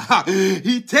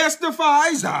 He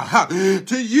testifies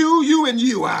to you and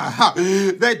you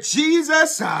that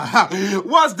Jesus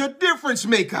was the difference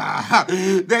maker,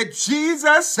 that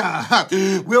Jesus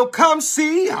will come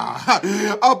see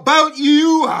about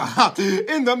you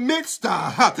in the midst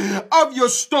of your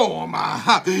storm.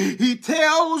 He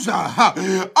tells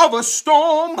of a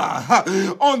storm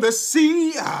on the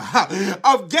sea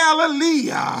of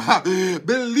Galilee,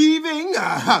 believing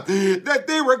that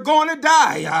they were going to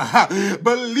die,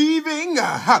 believing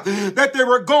that they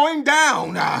were going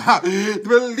down,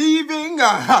 believing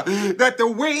that the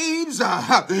waves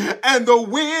and the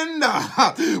wind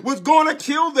was going to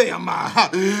kill them.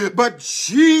 But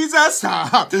Jesus,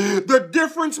 the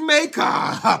difference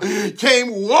maker,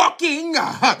 came walking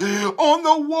on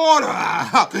the water,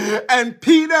 and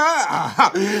Peter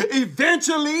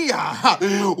eventually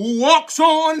walks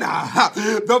on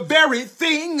the very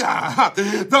thing that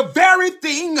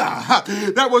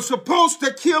was supposed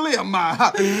to kill him.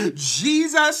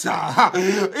 Jesus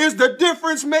is the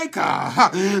difference maker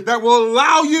that will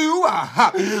allow you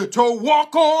to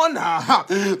walk on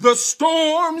the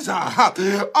storms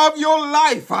of your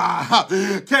life.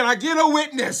 Can I get a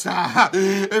witness?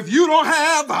 If you don't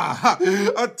have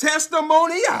a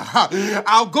testimony,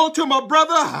 I'll go to my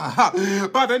brother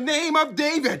by the name of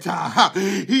David.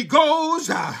 He goes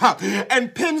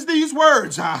and pens these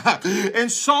words in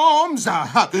Psalms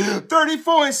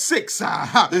 34:6.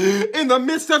 In the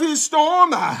midst of his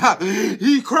storm,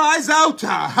 he cries out,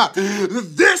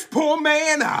 this poor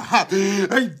man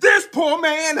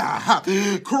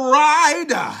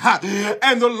cried,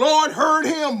 and the Lord heard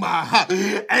him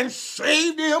and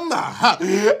saved him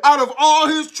out of all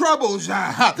his troubles.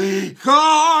 God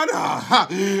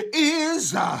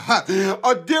is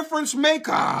a difference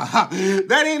maker.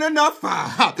 That ain't enough.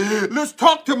 Let's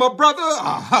talk to my brother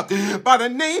by the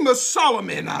name of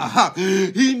Solomon.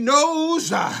 He knows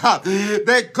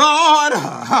that God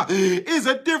is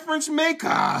a difference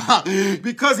maker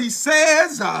because he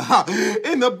says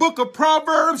in the book of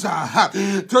Proverbs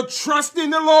to trust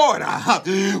in the Lord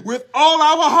with all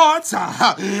our hearts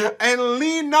and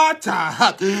lean not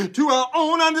to our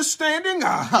own understanding.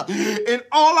 In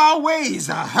all our ways,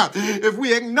 if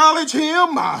we acknowledge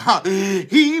him,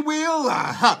 he will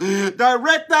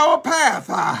direct our path.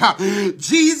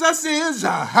 Jesus is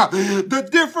the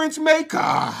difference maker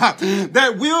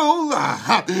that will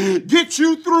get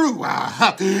you through.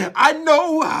 I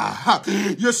know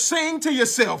you're saying to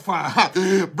yourself,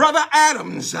 Brother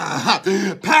Adams,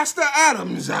 Pastor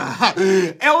Adams,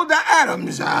 Elder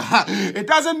Adams, it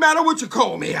doesn't matter what you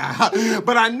call me,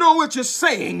 but I know what you're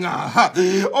saying.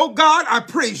 Oh God, I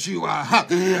praise you. How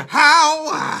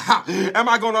am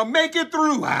I going to make it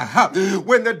through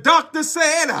when the doctor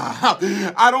said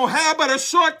I don't have but a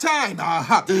short time?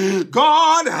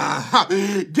 God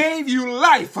gave you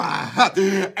life,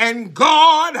 and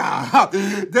God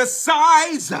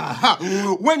decides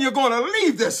when you're going to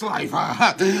leave this life.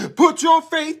 Put your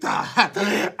faith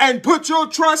and put your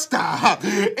trust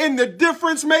in the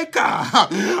difference maker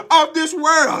of this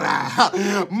world.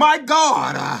 My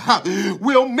God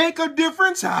will make a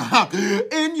difference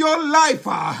in your life,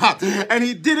 and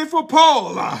he did it for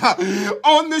Paul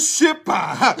on the ship,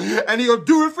 and he'll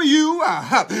do it for you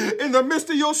in the midst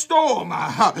of your storm.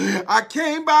 I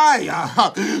came by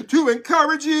to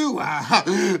encourage you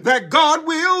that God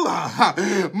will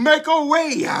make a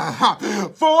way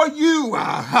for you.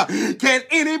 Can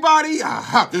anybody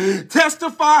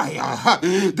testify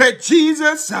that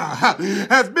Jesus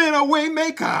has been a way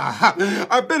maker,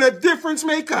 been a difference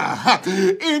maker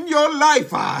in your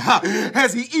life?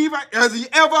 Has he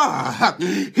ever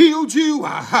healed you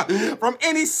from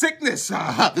any sickness?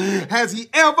 Has he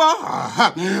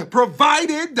ever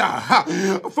provided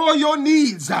for your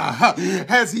needs?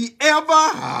 Has he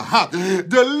ever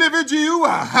delivered you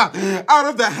out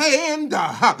of the hand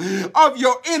of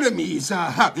your enemies?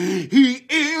 He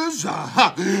is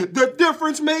the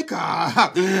difference maker.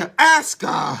 Ask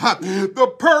the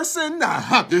person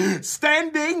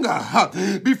standing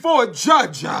before a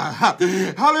judge,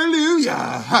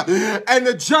 hallelujah, and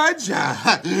the judge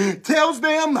tells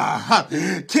them,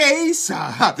 case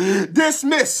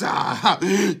dismissed.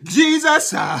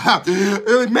 Jesus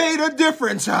made a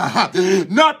difference,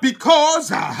 not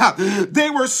because they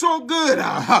were so good,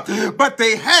 but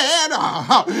they had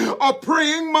a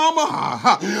praying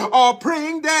mama, or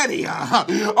praying daddy,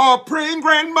 or praying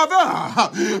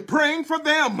grandmother, praying for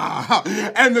them,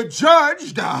 and the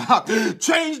judge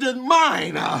changed his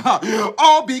mind,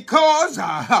 all because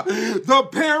the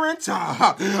parent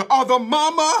or the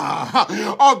mama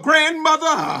or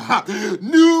grandmother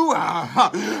knew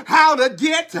how to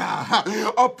get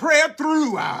a prayer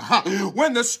through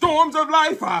when the storms of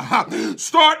life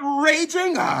start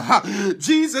raging.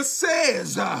 Jesus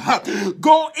says,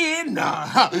 go in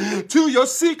to your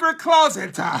secret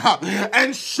closet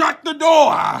and shut the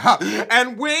door,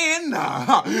 and when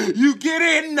you get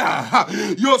in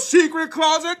your secret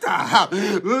closet,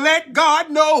 let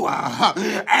God know,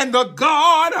 and the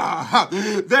God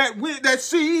that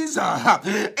sees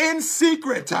in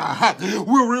secret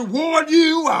will reward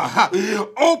you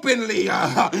openly.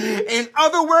 In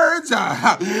other words,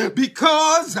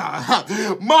 because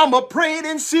mama prayed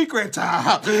in secret,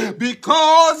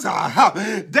 because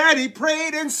daddy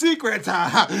prayed in secret,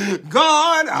 God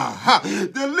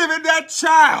delivered that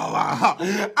child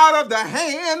out of the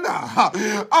hand of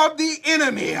the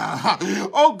enemy.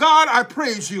 Oh God, I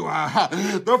praise you.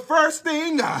 The first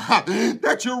thing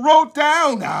that you wrote wrote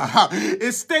down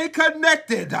is stay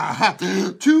connected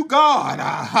to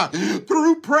God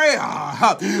through prayer.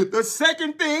 The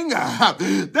second thing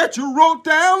that you wrote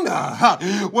down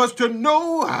was to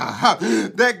know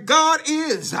that God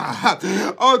is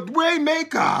a way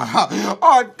maker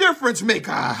or a difference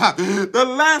maker. The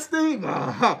last thing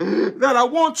that I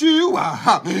want you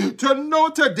to know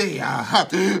today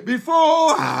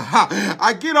before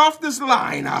I get off this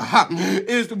line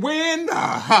is when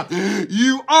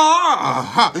you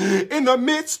are in the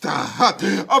midst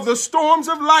of the storms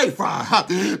of life.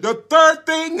 The third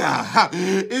thing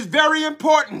is very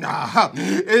important.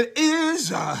 It is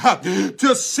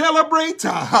to celebrate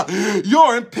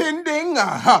your impending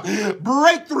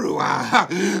breakthrough.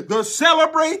 To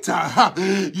celebrate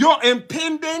your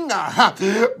impending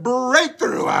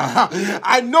breakthrough.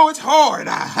 I know it's hard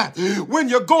when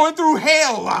you're going through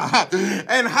hell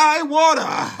and high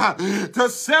water to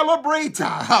celebrate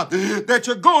that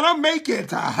you're going to make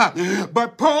it.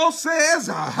 But Paul says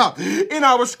in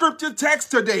our scripture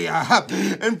text today,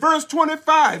 in verse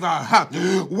 25,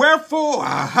 wherefore,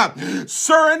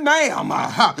 sir and ma'am,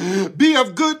 be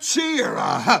of good cheer,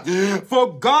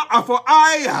 for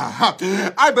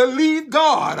I believe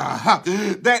God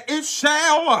that it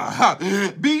shall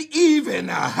be even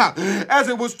as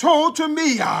it was told to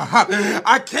me.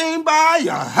 I came by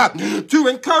to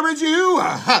encourage you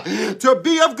to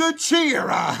be of good cheer,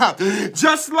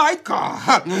 just like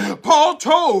Paul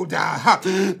told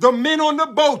the men on the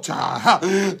boat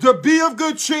to be of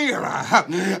good cheer.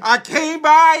 I came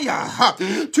by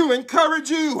to encourage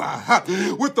you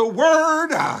with the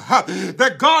word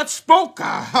that God spoke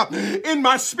in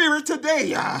my spirit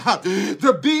today,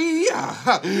 to be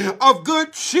of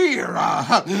good cheer.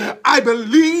 I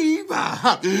believe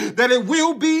that it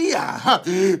will be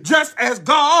just as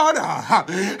God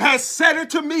has said it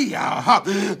to me,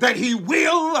 that he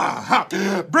will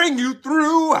bring you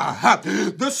through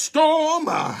the storm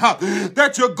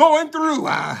that you're going through.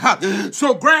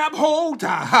 So grab hold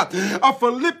of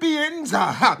Philippians 4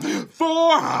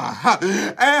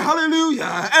 and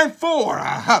hallelujah and 4.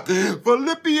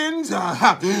 Philippians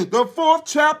the 4th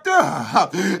chapter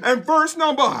and verse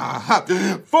number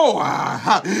 4.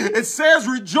 It says,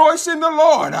 rejoice in the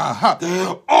Lord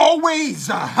always.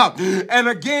 And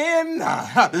again,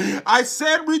 I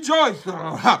said rejoice.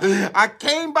 I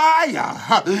came by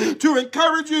to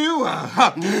encourage you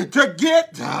to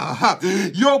get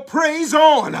your praise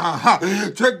on,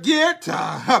 to get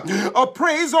a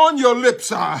praise on your lips,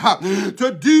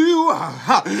 to do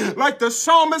like the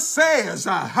psalmist says,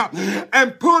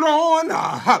 and put on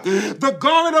the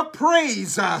garment of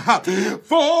praise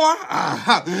for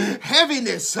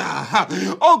heaviness.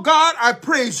 Oh God, I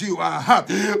praise you.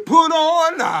 Put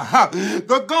on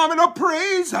the garment of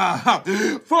praise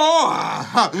for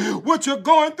what you're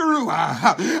going through.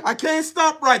 I can't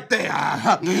stop right there.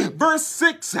 Verse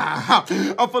 6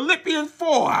 of Philippians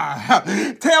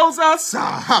 4 tells us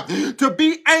to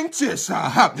be anxious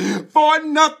for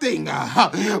nothing,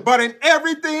 but in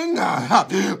everything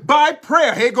by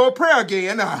prayer. Here go prayer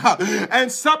again.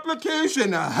 And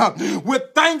supplication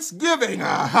with thanksgiving.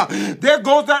 There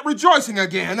goes that rejoicing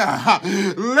again.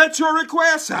 Let your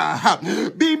requests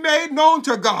be made known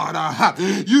to God.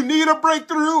 You need a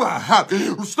breakthrough.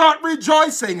 Start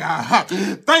rejoicing.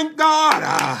 Thank God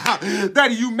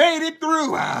that you made it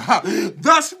through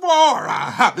thus far,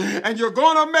 and you're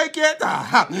going to make it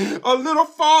a little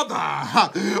farther.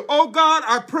 Oh God,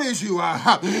 I praise you.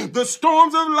 The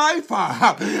storms of life,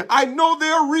 I know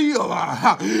they're real,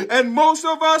 and most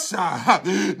of us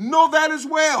know that as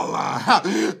well.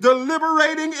 The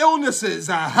liberating illnesses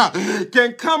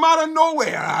can come out of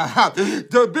nowhere.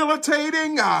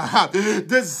 Debilitating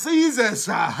diseases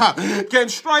can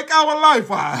strike our life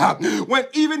when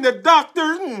even the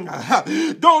doctors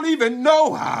don't even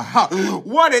know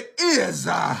what it is.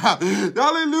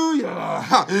 Hallelujah.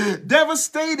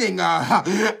 Devastating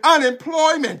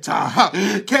unemployment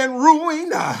can ruin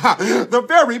the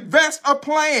very best of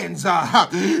plans.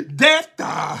 Death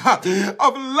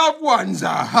of loved ones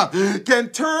can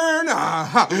turn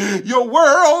your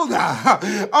world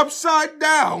upside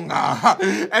down.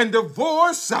 And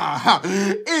divorce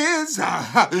is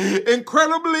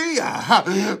incredibly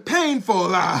painful.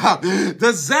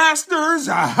 Disasters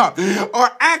or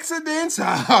accidents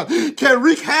can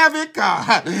wreak havoc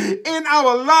in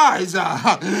our lives.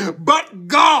 But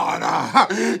God,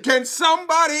 can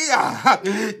somebody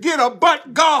get a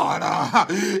but God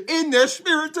in their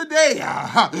spirit today?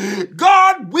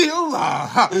 God will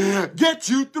get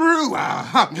you through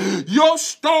your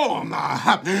storm.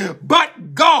 But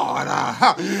God,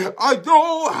 I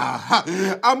know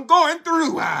I'm going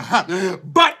through,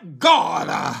 but God,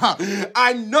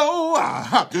 I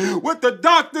know what the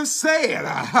doctor said,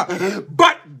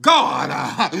 but God,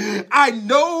 I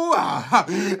know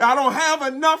I don't have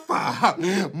enough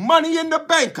money in the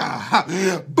bank,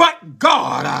 but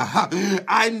God,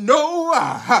 I know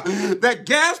that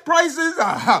gas prices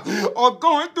are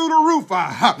going through the roof,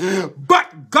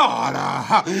 but God,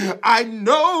 I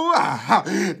know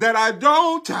that I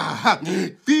don't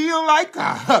feel like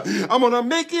I'm going to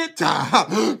make it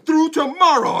through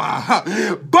tomorrow,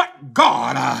 but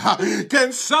God,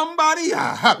 can somebody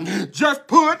just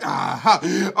put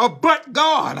a but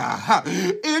God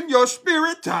in your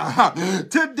spirit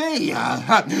today?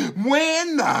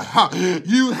 When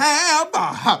you have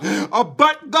a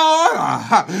but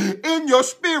God in your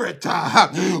spirit,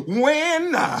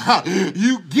 when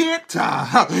you get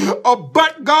a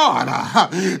but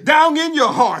God down in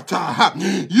your heart,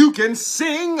 you can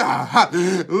sing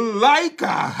like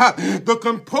the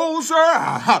composer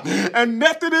and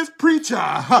Methodist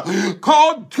preacher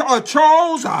called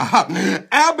Charles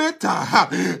Abbott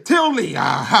Tinley.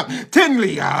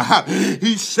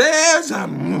 He says,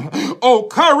 oh,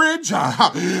 courage,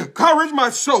 courage my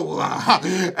soul,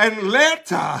 and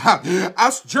let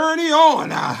us journey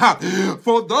on.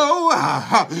 For though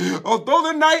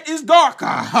the night is dark,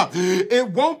 it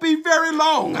won't be very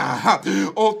long.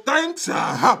 Oh, thanks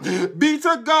be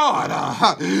to God.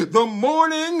 The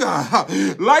morning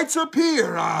lights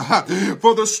appear,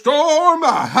 for the storm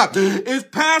is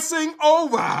passing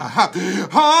over.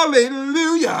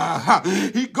 Hallelujah.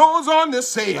 He goes on to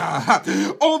say,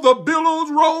 oh, the billows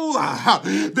roll,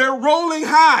 they're rolling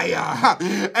high,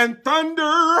 and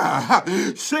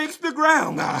thunder shakes the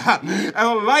ground,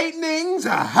 and lightnings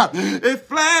is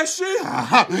flashing,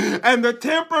 and the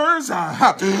tempers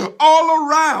all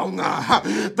around.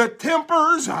 The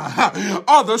tempers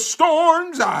are the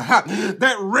storms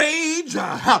that rage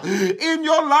in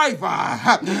your life.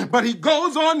 But he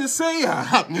goes on to say,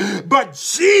 but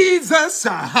Jesus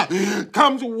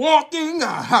comes walking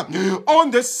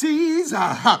on the seas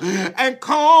and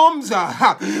calms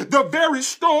the very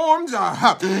storms of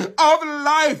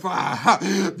life.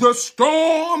 The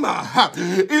storm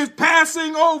is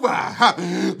passing over.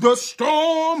 The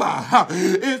storm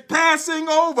is passing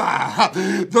over.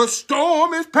 The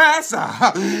storm is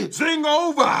passing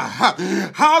over.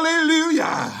 Hallelujah.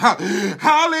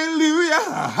 Hallelujah.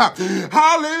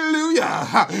 Hallelujah.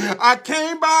 I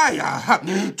came by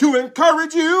to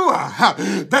encourage you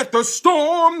that the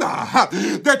storm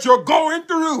that you're going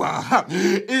through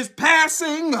is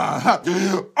passing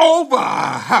over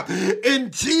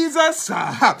in Jesus'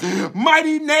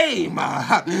 mighty name.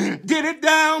 Get it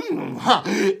down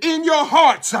in your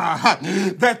hearts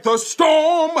that the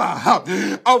storm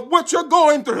of what you're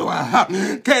going through,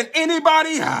 can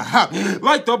anybody,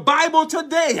 like the Bible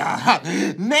today,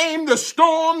 name the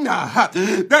storm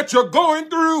that you're going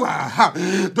through?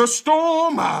 The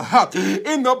storm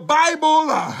in the Bible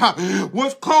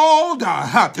was called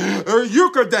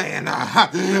Euclidean,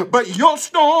 but your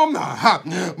storm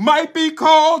might be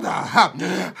called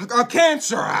a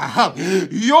cancer.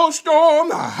 Your storm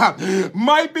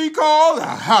might be called,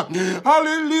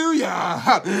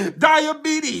 hallelujah,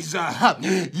 diabetes.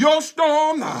 Your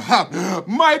storm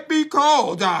might be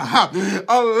called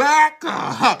a lack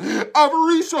of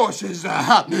resources.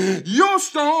 Your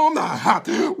storm,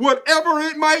 whatever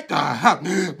it might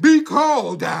be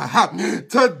called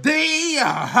today,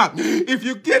 if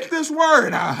you get this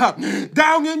word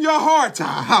down in your heart,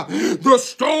 the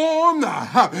storm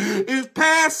is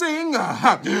passing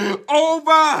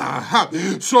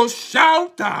over. So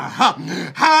shout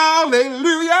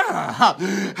hallelujah,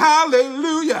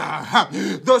 hallelujah.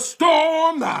 The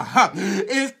storm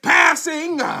is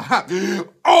passing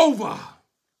over.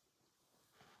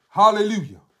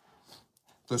 Hallelujah.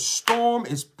 The storm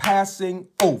is passing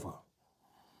over.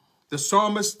 The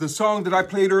psalmist, the song that I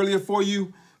played earlier for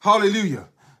you, hallelujah,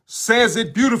 says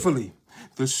it beautifully.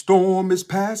 The storm is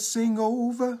passing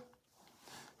over.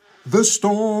 The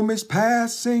storm is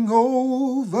passing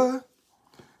over.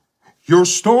 Your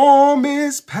storm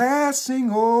is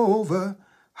passing over.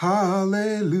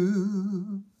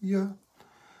 Hallelujah.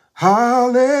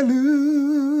 Hallelujah.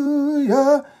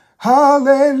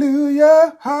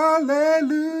 Hallelujah.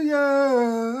 Hallelujah.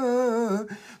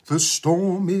 The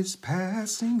storm is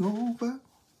passing over.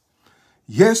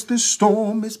 Yes, the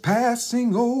storm is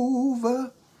passing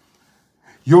over.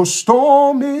 Your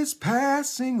storm is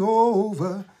passing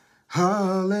over.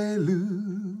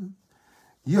 Hallelujah.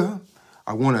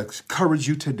 I want to encourage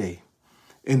you today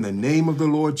in the name of the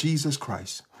Lord Jesus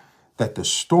Christ that the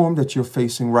storm that you're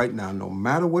facing right now, no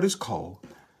matter what it's called,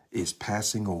 is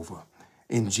passing over.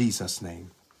 In Jesus'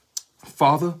 name.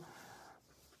 Father,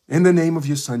 in the name of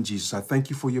your son, Jesus, I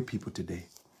thank you for your people today.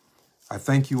 I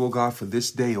thank you, oh God, for this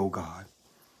day, oh God.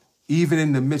 Even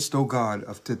in the midst, oh God,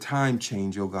 of the time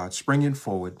change, oh God, springing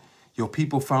forward, your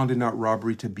people found it not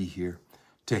robbery to be here,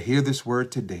 to hear this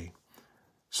word today.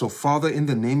 So, Father, in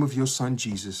the name of your son,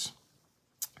 Jesus,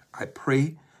 I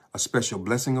pray a special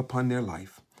blessing upon their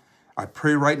life. I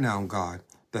pray right now, God,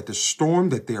 that the storm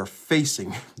that they are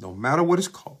facing, no matter what it's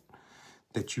called,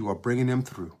 that you are bringing them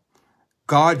through.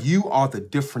 God, you are the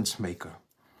difference maker.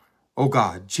 Oh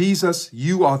God, Jesus,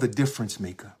 you are the difference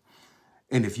maker.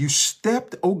 And if you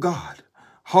stepped, oh God,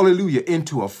 hallelujah,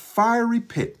 into a fiery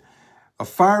pit, a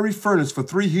fiery furnace for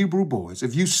 3 Hebrew boys,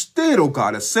 if you stood, oh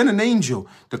God, and sent an angel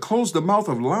to close the mouth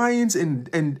of lions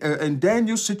in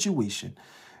Daniel's situation,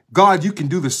 God, you can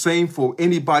do the same for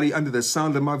anybody under the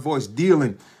sound of my voice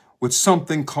dealing with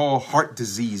something called heart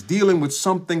disease, dealing with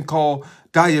something called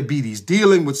diabetes,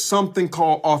 dealing with something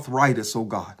called arthritis, oh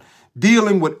God,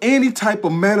 dealing with any type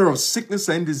of manner of sickness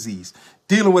and disease,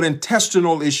 dealing with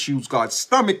intestinal issues, God,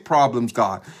 stomach problems,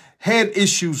 God, head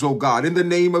issues, oh God, in the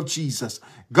name of Jesus.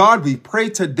 God, we pray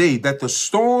today that the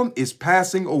storm is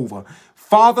passing over.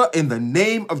 Father, in the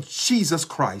name of Jesus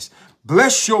Christ,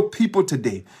 bless your people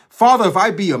today. Father, if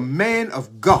I be a man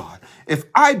of God, if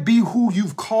I be who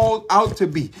you've called out to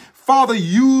be, Father,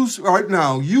 use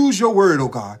your word, oh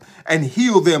God, and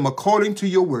heal them according to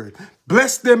your word.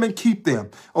 Bless them and keep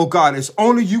them, oh God, as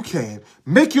only you can.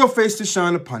 Make your face to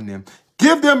shine upon them.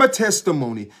 Give them a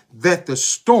testimony that the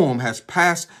storm has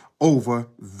passed over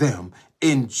them.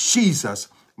 In Jesus'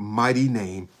 mighty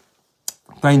name,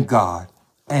 thank God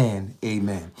and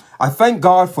amen. I thank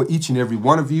God for each and every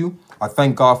one of you. I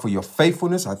thank God for your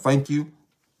faithfulness. I thank you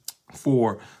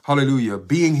for, hallelujah,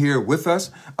 being here with us.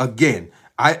 Again,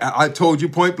 I told you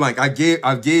point blank, I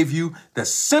gave you the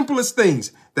simplest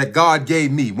things that God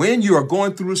gave me. When you are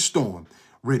going through a storm,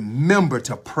 remember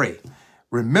to pray.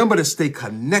 Remember to stay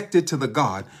connected to the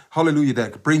God, hallelujah,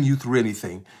 that can bring you through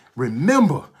anything.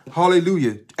 Remember,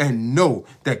 hallelujah, and know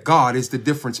that God is the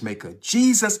difference maker.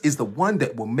 Jesus is the one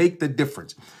that will make the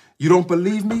difference. You don't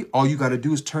believe me? All you got to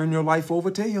do is turn your life over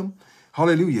to him.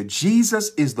 Hallelujah.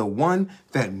 Jesus is the one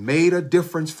that made a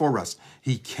difference for us.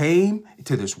 He came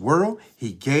to this world.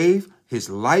 He gave his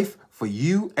life for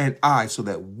you and I so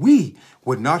that we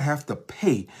would not have to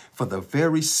pay for the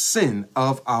very sin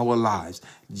of our lives.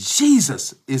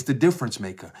 Jesus is the difference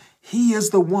maker. He is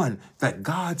the one that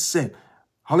God sent,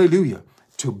 hallelujah,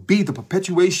 to be the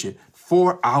perpetuation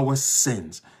for our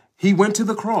sins. He went to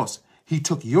the cross. He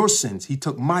took your sins. He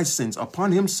took my sins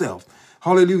upon himself.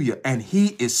 Hallelujah. And he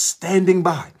is standing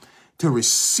by to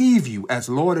receive you as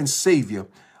Lord and Savior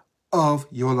of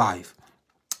your life.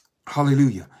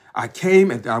 Hallelujah. I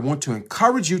came and I want to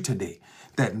encourage you today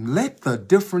that let the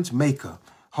difference maker,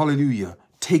 hallelujah,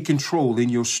 take control in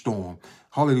your storm.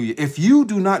 Hallelujah. If you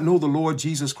do not know the Lord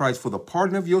Jesus Christ for the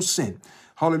pardon of your sin,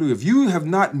 hallelujah, if you have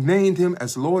not named him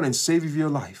as Lord and Savior of your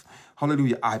life,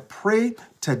 hallelujah, I pray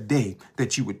today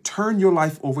that you would turn your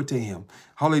life over to him.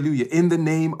 Hallelujah. In the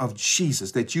name of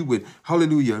Jesus, that you would,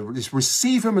 hallelujah,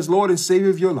 receive him as Lord and Savior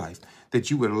of your life,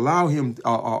 that you would allow him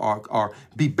or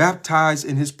be baptized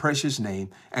in his precious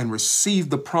name and receive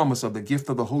the promise of the gift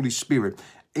of the Holy Spirit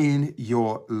in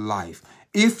your life.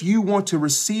 If you want to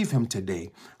receive him today,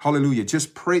 hallelujah,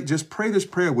 just pray this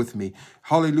prayer with me.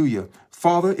 Hallelujah.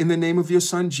 Father, in the name of your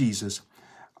son, Jesus,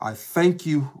 I thank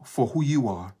you for who you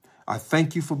are. I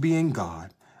thank you for being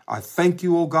God. I thank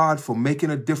you, oh God, for making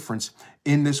a difference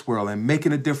in this world and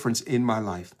making a difference in my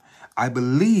life. I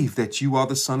believe that you are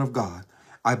the Son of God.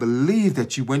 I believe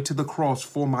that you went to the cross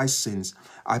for my sins.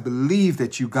 I believe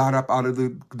that you got up out of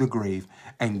the grave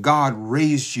and God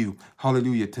raised you,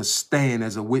 hallelujah, to stand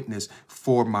as a witness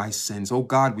for my sins. Oh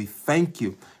God, we thank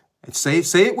you. And say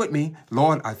it with me.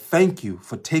 Lord, I thank you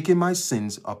for taking my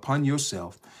sins upon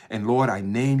yourself. And Lord, I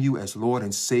name you as Lord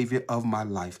and Savior of my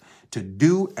life to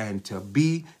do and to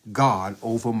be God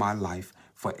over my life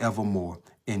forevermore.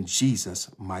 In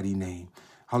Jesus' mighty name.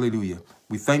 Hallelujah.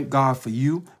 We thank God for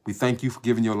you. We thank you for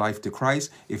giving your life to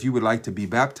Christ. If you would like to be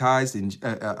baptized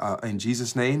in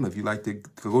Jesus' name, if you'd like to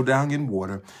go down in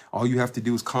water, all you have to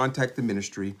do is contact the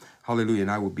ministry. Hallelujah.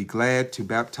 And I will be glad to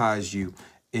baptize you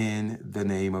in the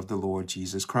name of the Lord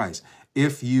Jesus Christ.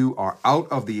 If you are out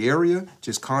of the area,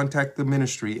 just contact the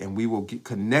ministry and we will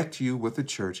connect you with the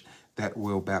church that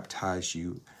will baptize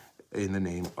you in the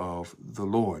name of the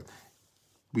Lord.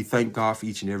 We thank God for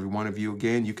each and every one of you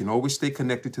again. You can always stay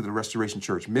connected to the Restoration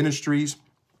Church Ministries.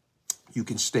 You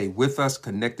can stay with us,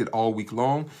 connected all week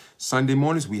long. Sunday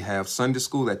mornings, we have Sunday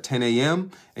school at 10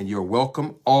 a.m. and you're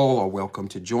welcome. All are welcome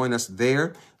to join us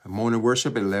there. Morning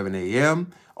worship at 11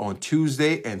 a.m. On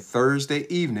Tuesday and Thursday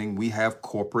evening, we have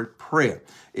corporate prayer.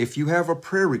 If you have a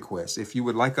prayer request, if you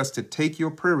would like us to take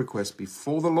your prayer request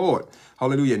before the Lord,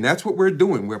 hallelujah. And that's what we're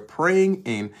doing. We're praying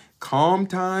in calm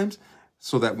times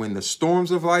so that when the storms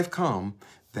of life come,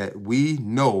 that we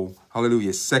know,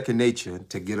 hallelujah, second nature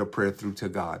to get a prayer through to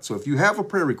God. So if you have a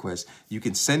prayer request, you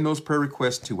can send those prayer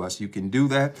requests to us. You can do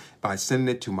that by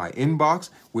sending it to my inbox,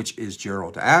 which is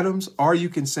Gerald Adams, or you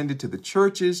can send it to the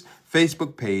church's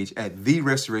Facebook page at The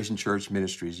Restoration Church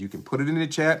Ministries. You can put it in the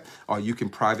chat or you can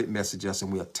private message us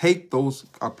and we'll take those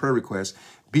prayer requests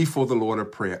before the Lord of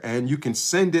prayer. And you can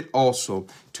send it also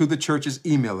to the church's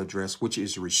email address, which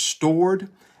is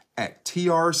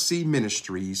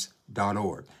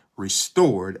restored@trcministries.org.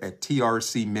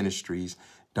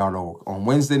 restored@trcministries.org. On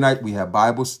Wednesday night, we have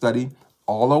Bible study.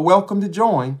 All are welcome to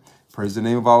join. Praise the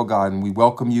name of our God. And we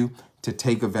welcome you to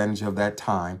take advantage of that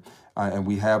time. And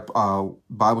we have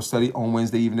Bible study on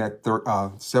Wednesday evening at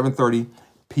 7:30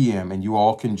 p.m. And you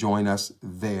all can join us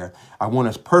there. I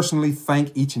want to personally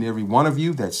thank each and every one of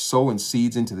you that sow and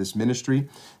seeds into this ministry,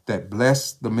 that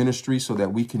bless the ministry so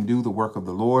that we can do the work of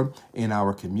the Lord in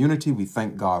our community. We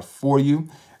thank God for you.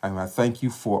 And I thank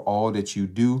you for all that you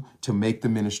do to make the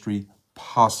ministry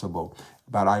possible.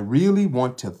 But I really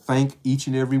want to thank each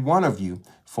and every one of you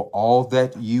for all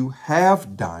that you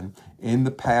have done in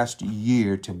the past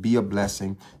year to be a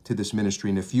blessing to this ministry.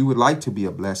 And if you would like to be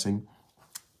a blessing,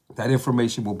 that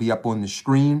information will be up on the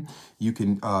screen. You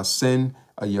can send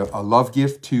a love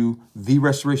gift to The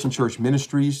Restoration Church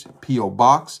Ministries, P.O.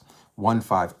 Box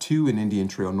 152 in Indian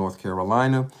Trail, North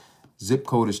Carolina. Zip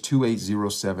code is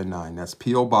 28079. That's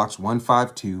P.O. Box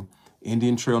 152,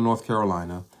 Indian Trail, North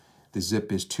Carolina. The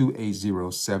zip is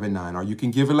 28079. Or you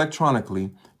can give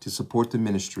electronically to support the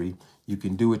ministry. You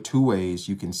can do it two ways.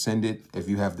 You can send it, if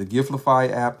you have the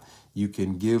Givelify app, you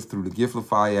can give through the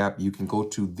Givelify app. You can go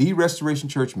to The Restoration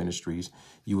Church Ministries.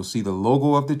 You will see the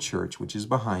logo of the church, which is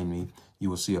behind me. You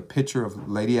will see a picture of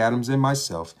Lady Adams and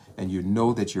myself, and you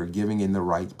know that you're giving in the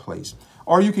right place.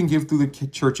 Or you can give through the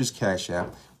church's Cash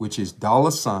App, which is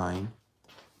 $TRC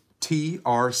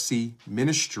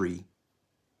Ministry.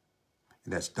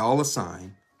 And that's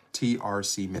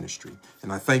 $TRC Ministry.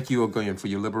 And I thank you again for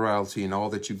your liberality and all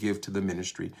that you give to the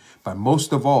ministry. But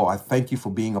most of all, I thank you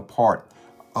for being a part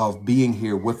of being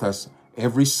here with us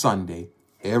every Sunday,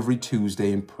 every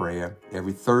Tuesday in prayer,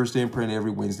 every Thursday in prayer, and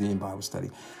every Wednesday in Bible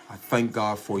study. I thank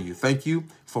God for you. Thank you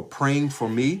for praying for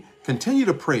me. Continue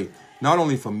to pray, not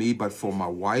only for me, but for my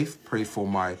wife. Pray for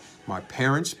my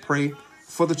parents. Pray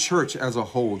for the church as a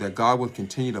whole, that God will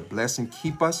continue to bless and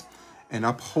keep us and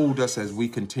uphold us as we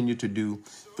continue to do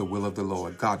the will of the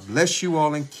Lord. God bless you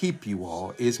all and keep you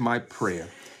all is my prayer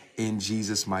in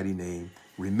Jesus' mighty name.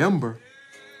 Remember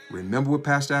what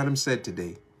Pastor Adams said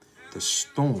today. The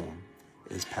storm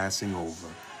is passing over.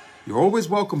 You're always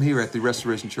welcome here at the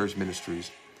Restoration Church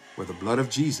Ministries, where the blood of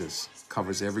Jesus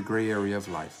covers every gray area of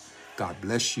life. God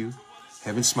bless you.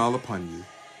 Heaven smile upon you.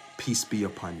 Peace be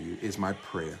upon you is my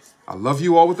prayer. I love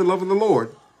you all with the love of the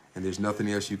Lord, and there's nothing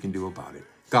else you can do about it.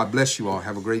 God bless you all.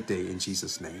 Have a great day in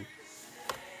Jesus' name.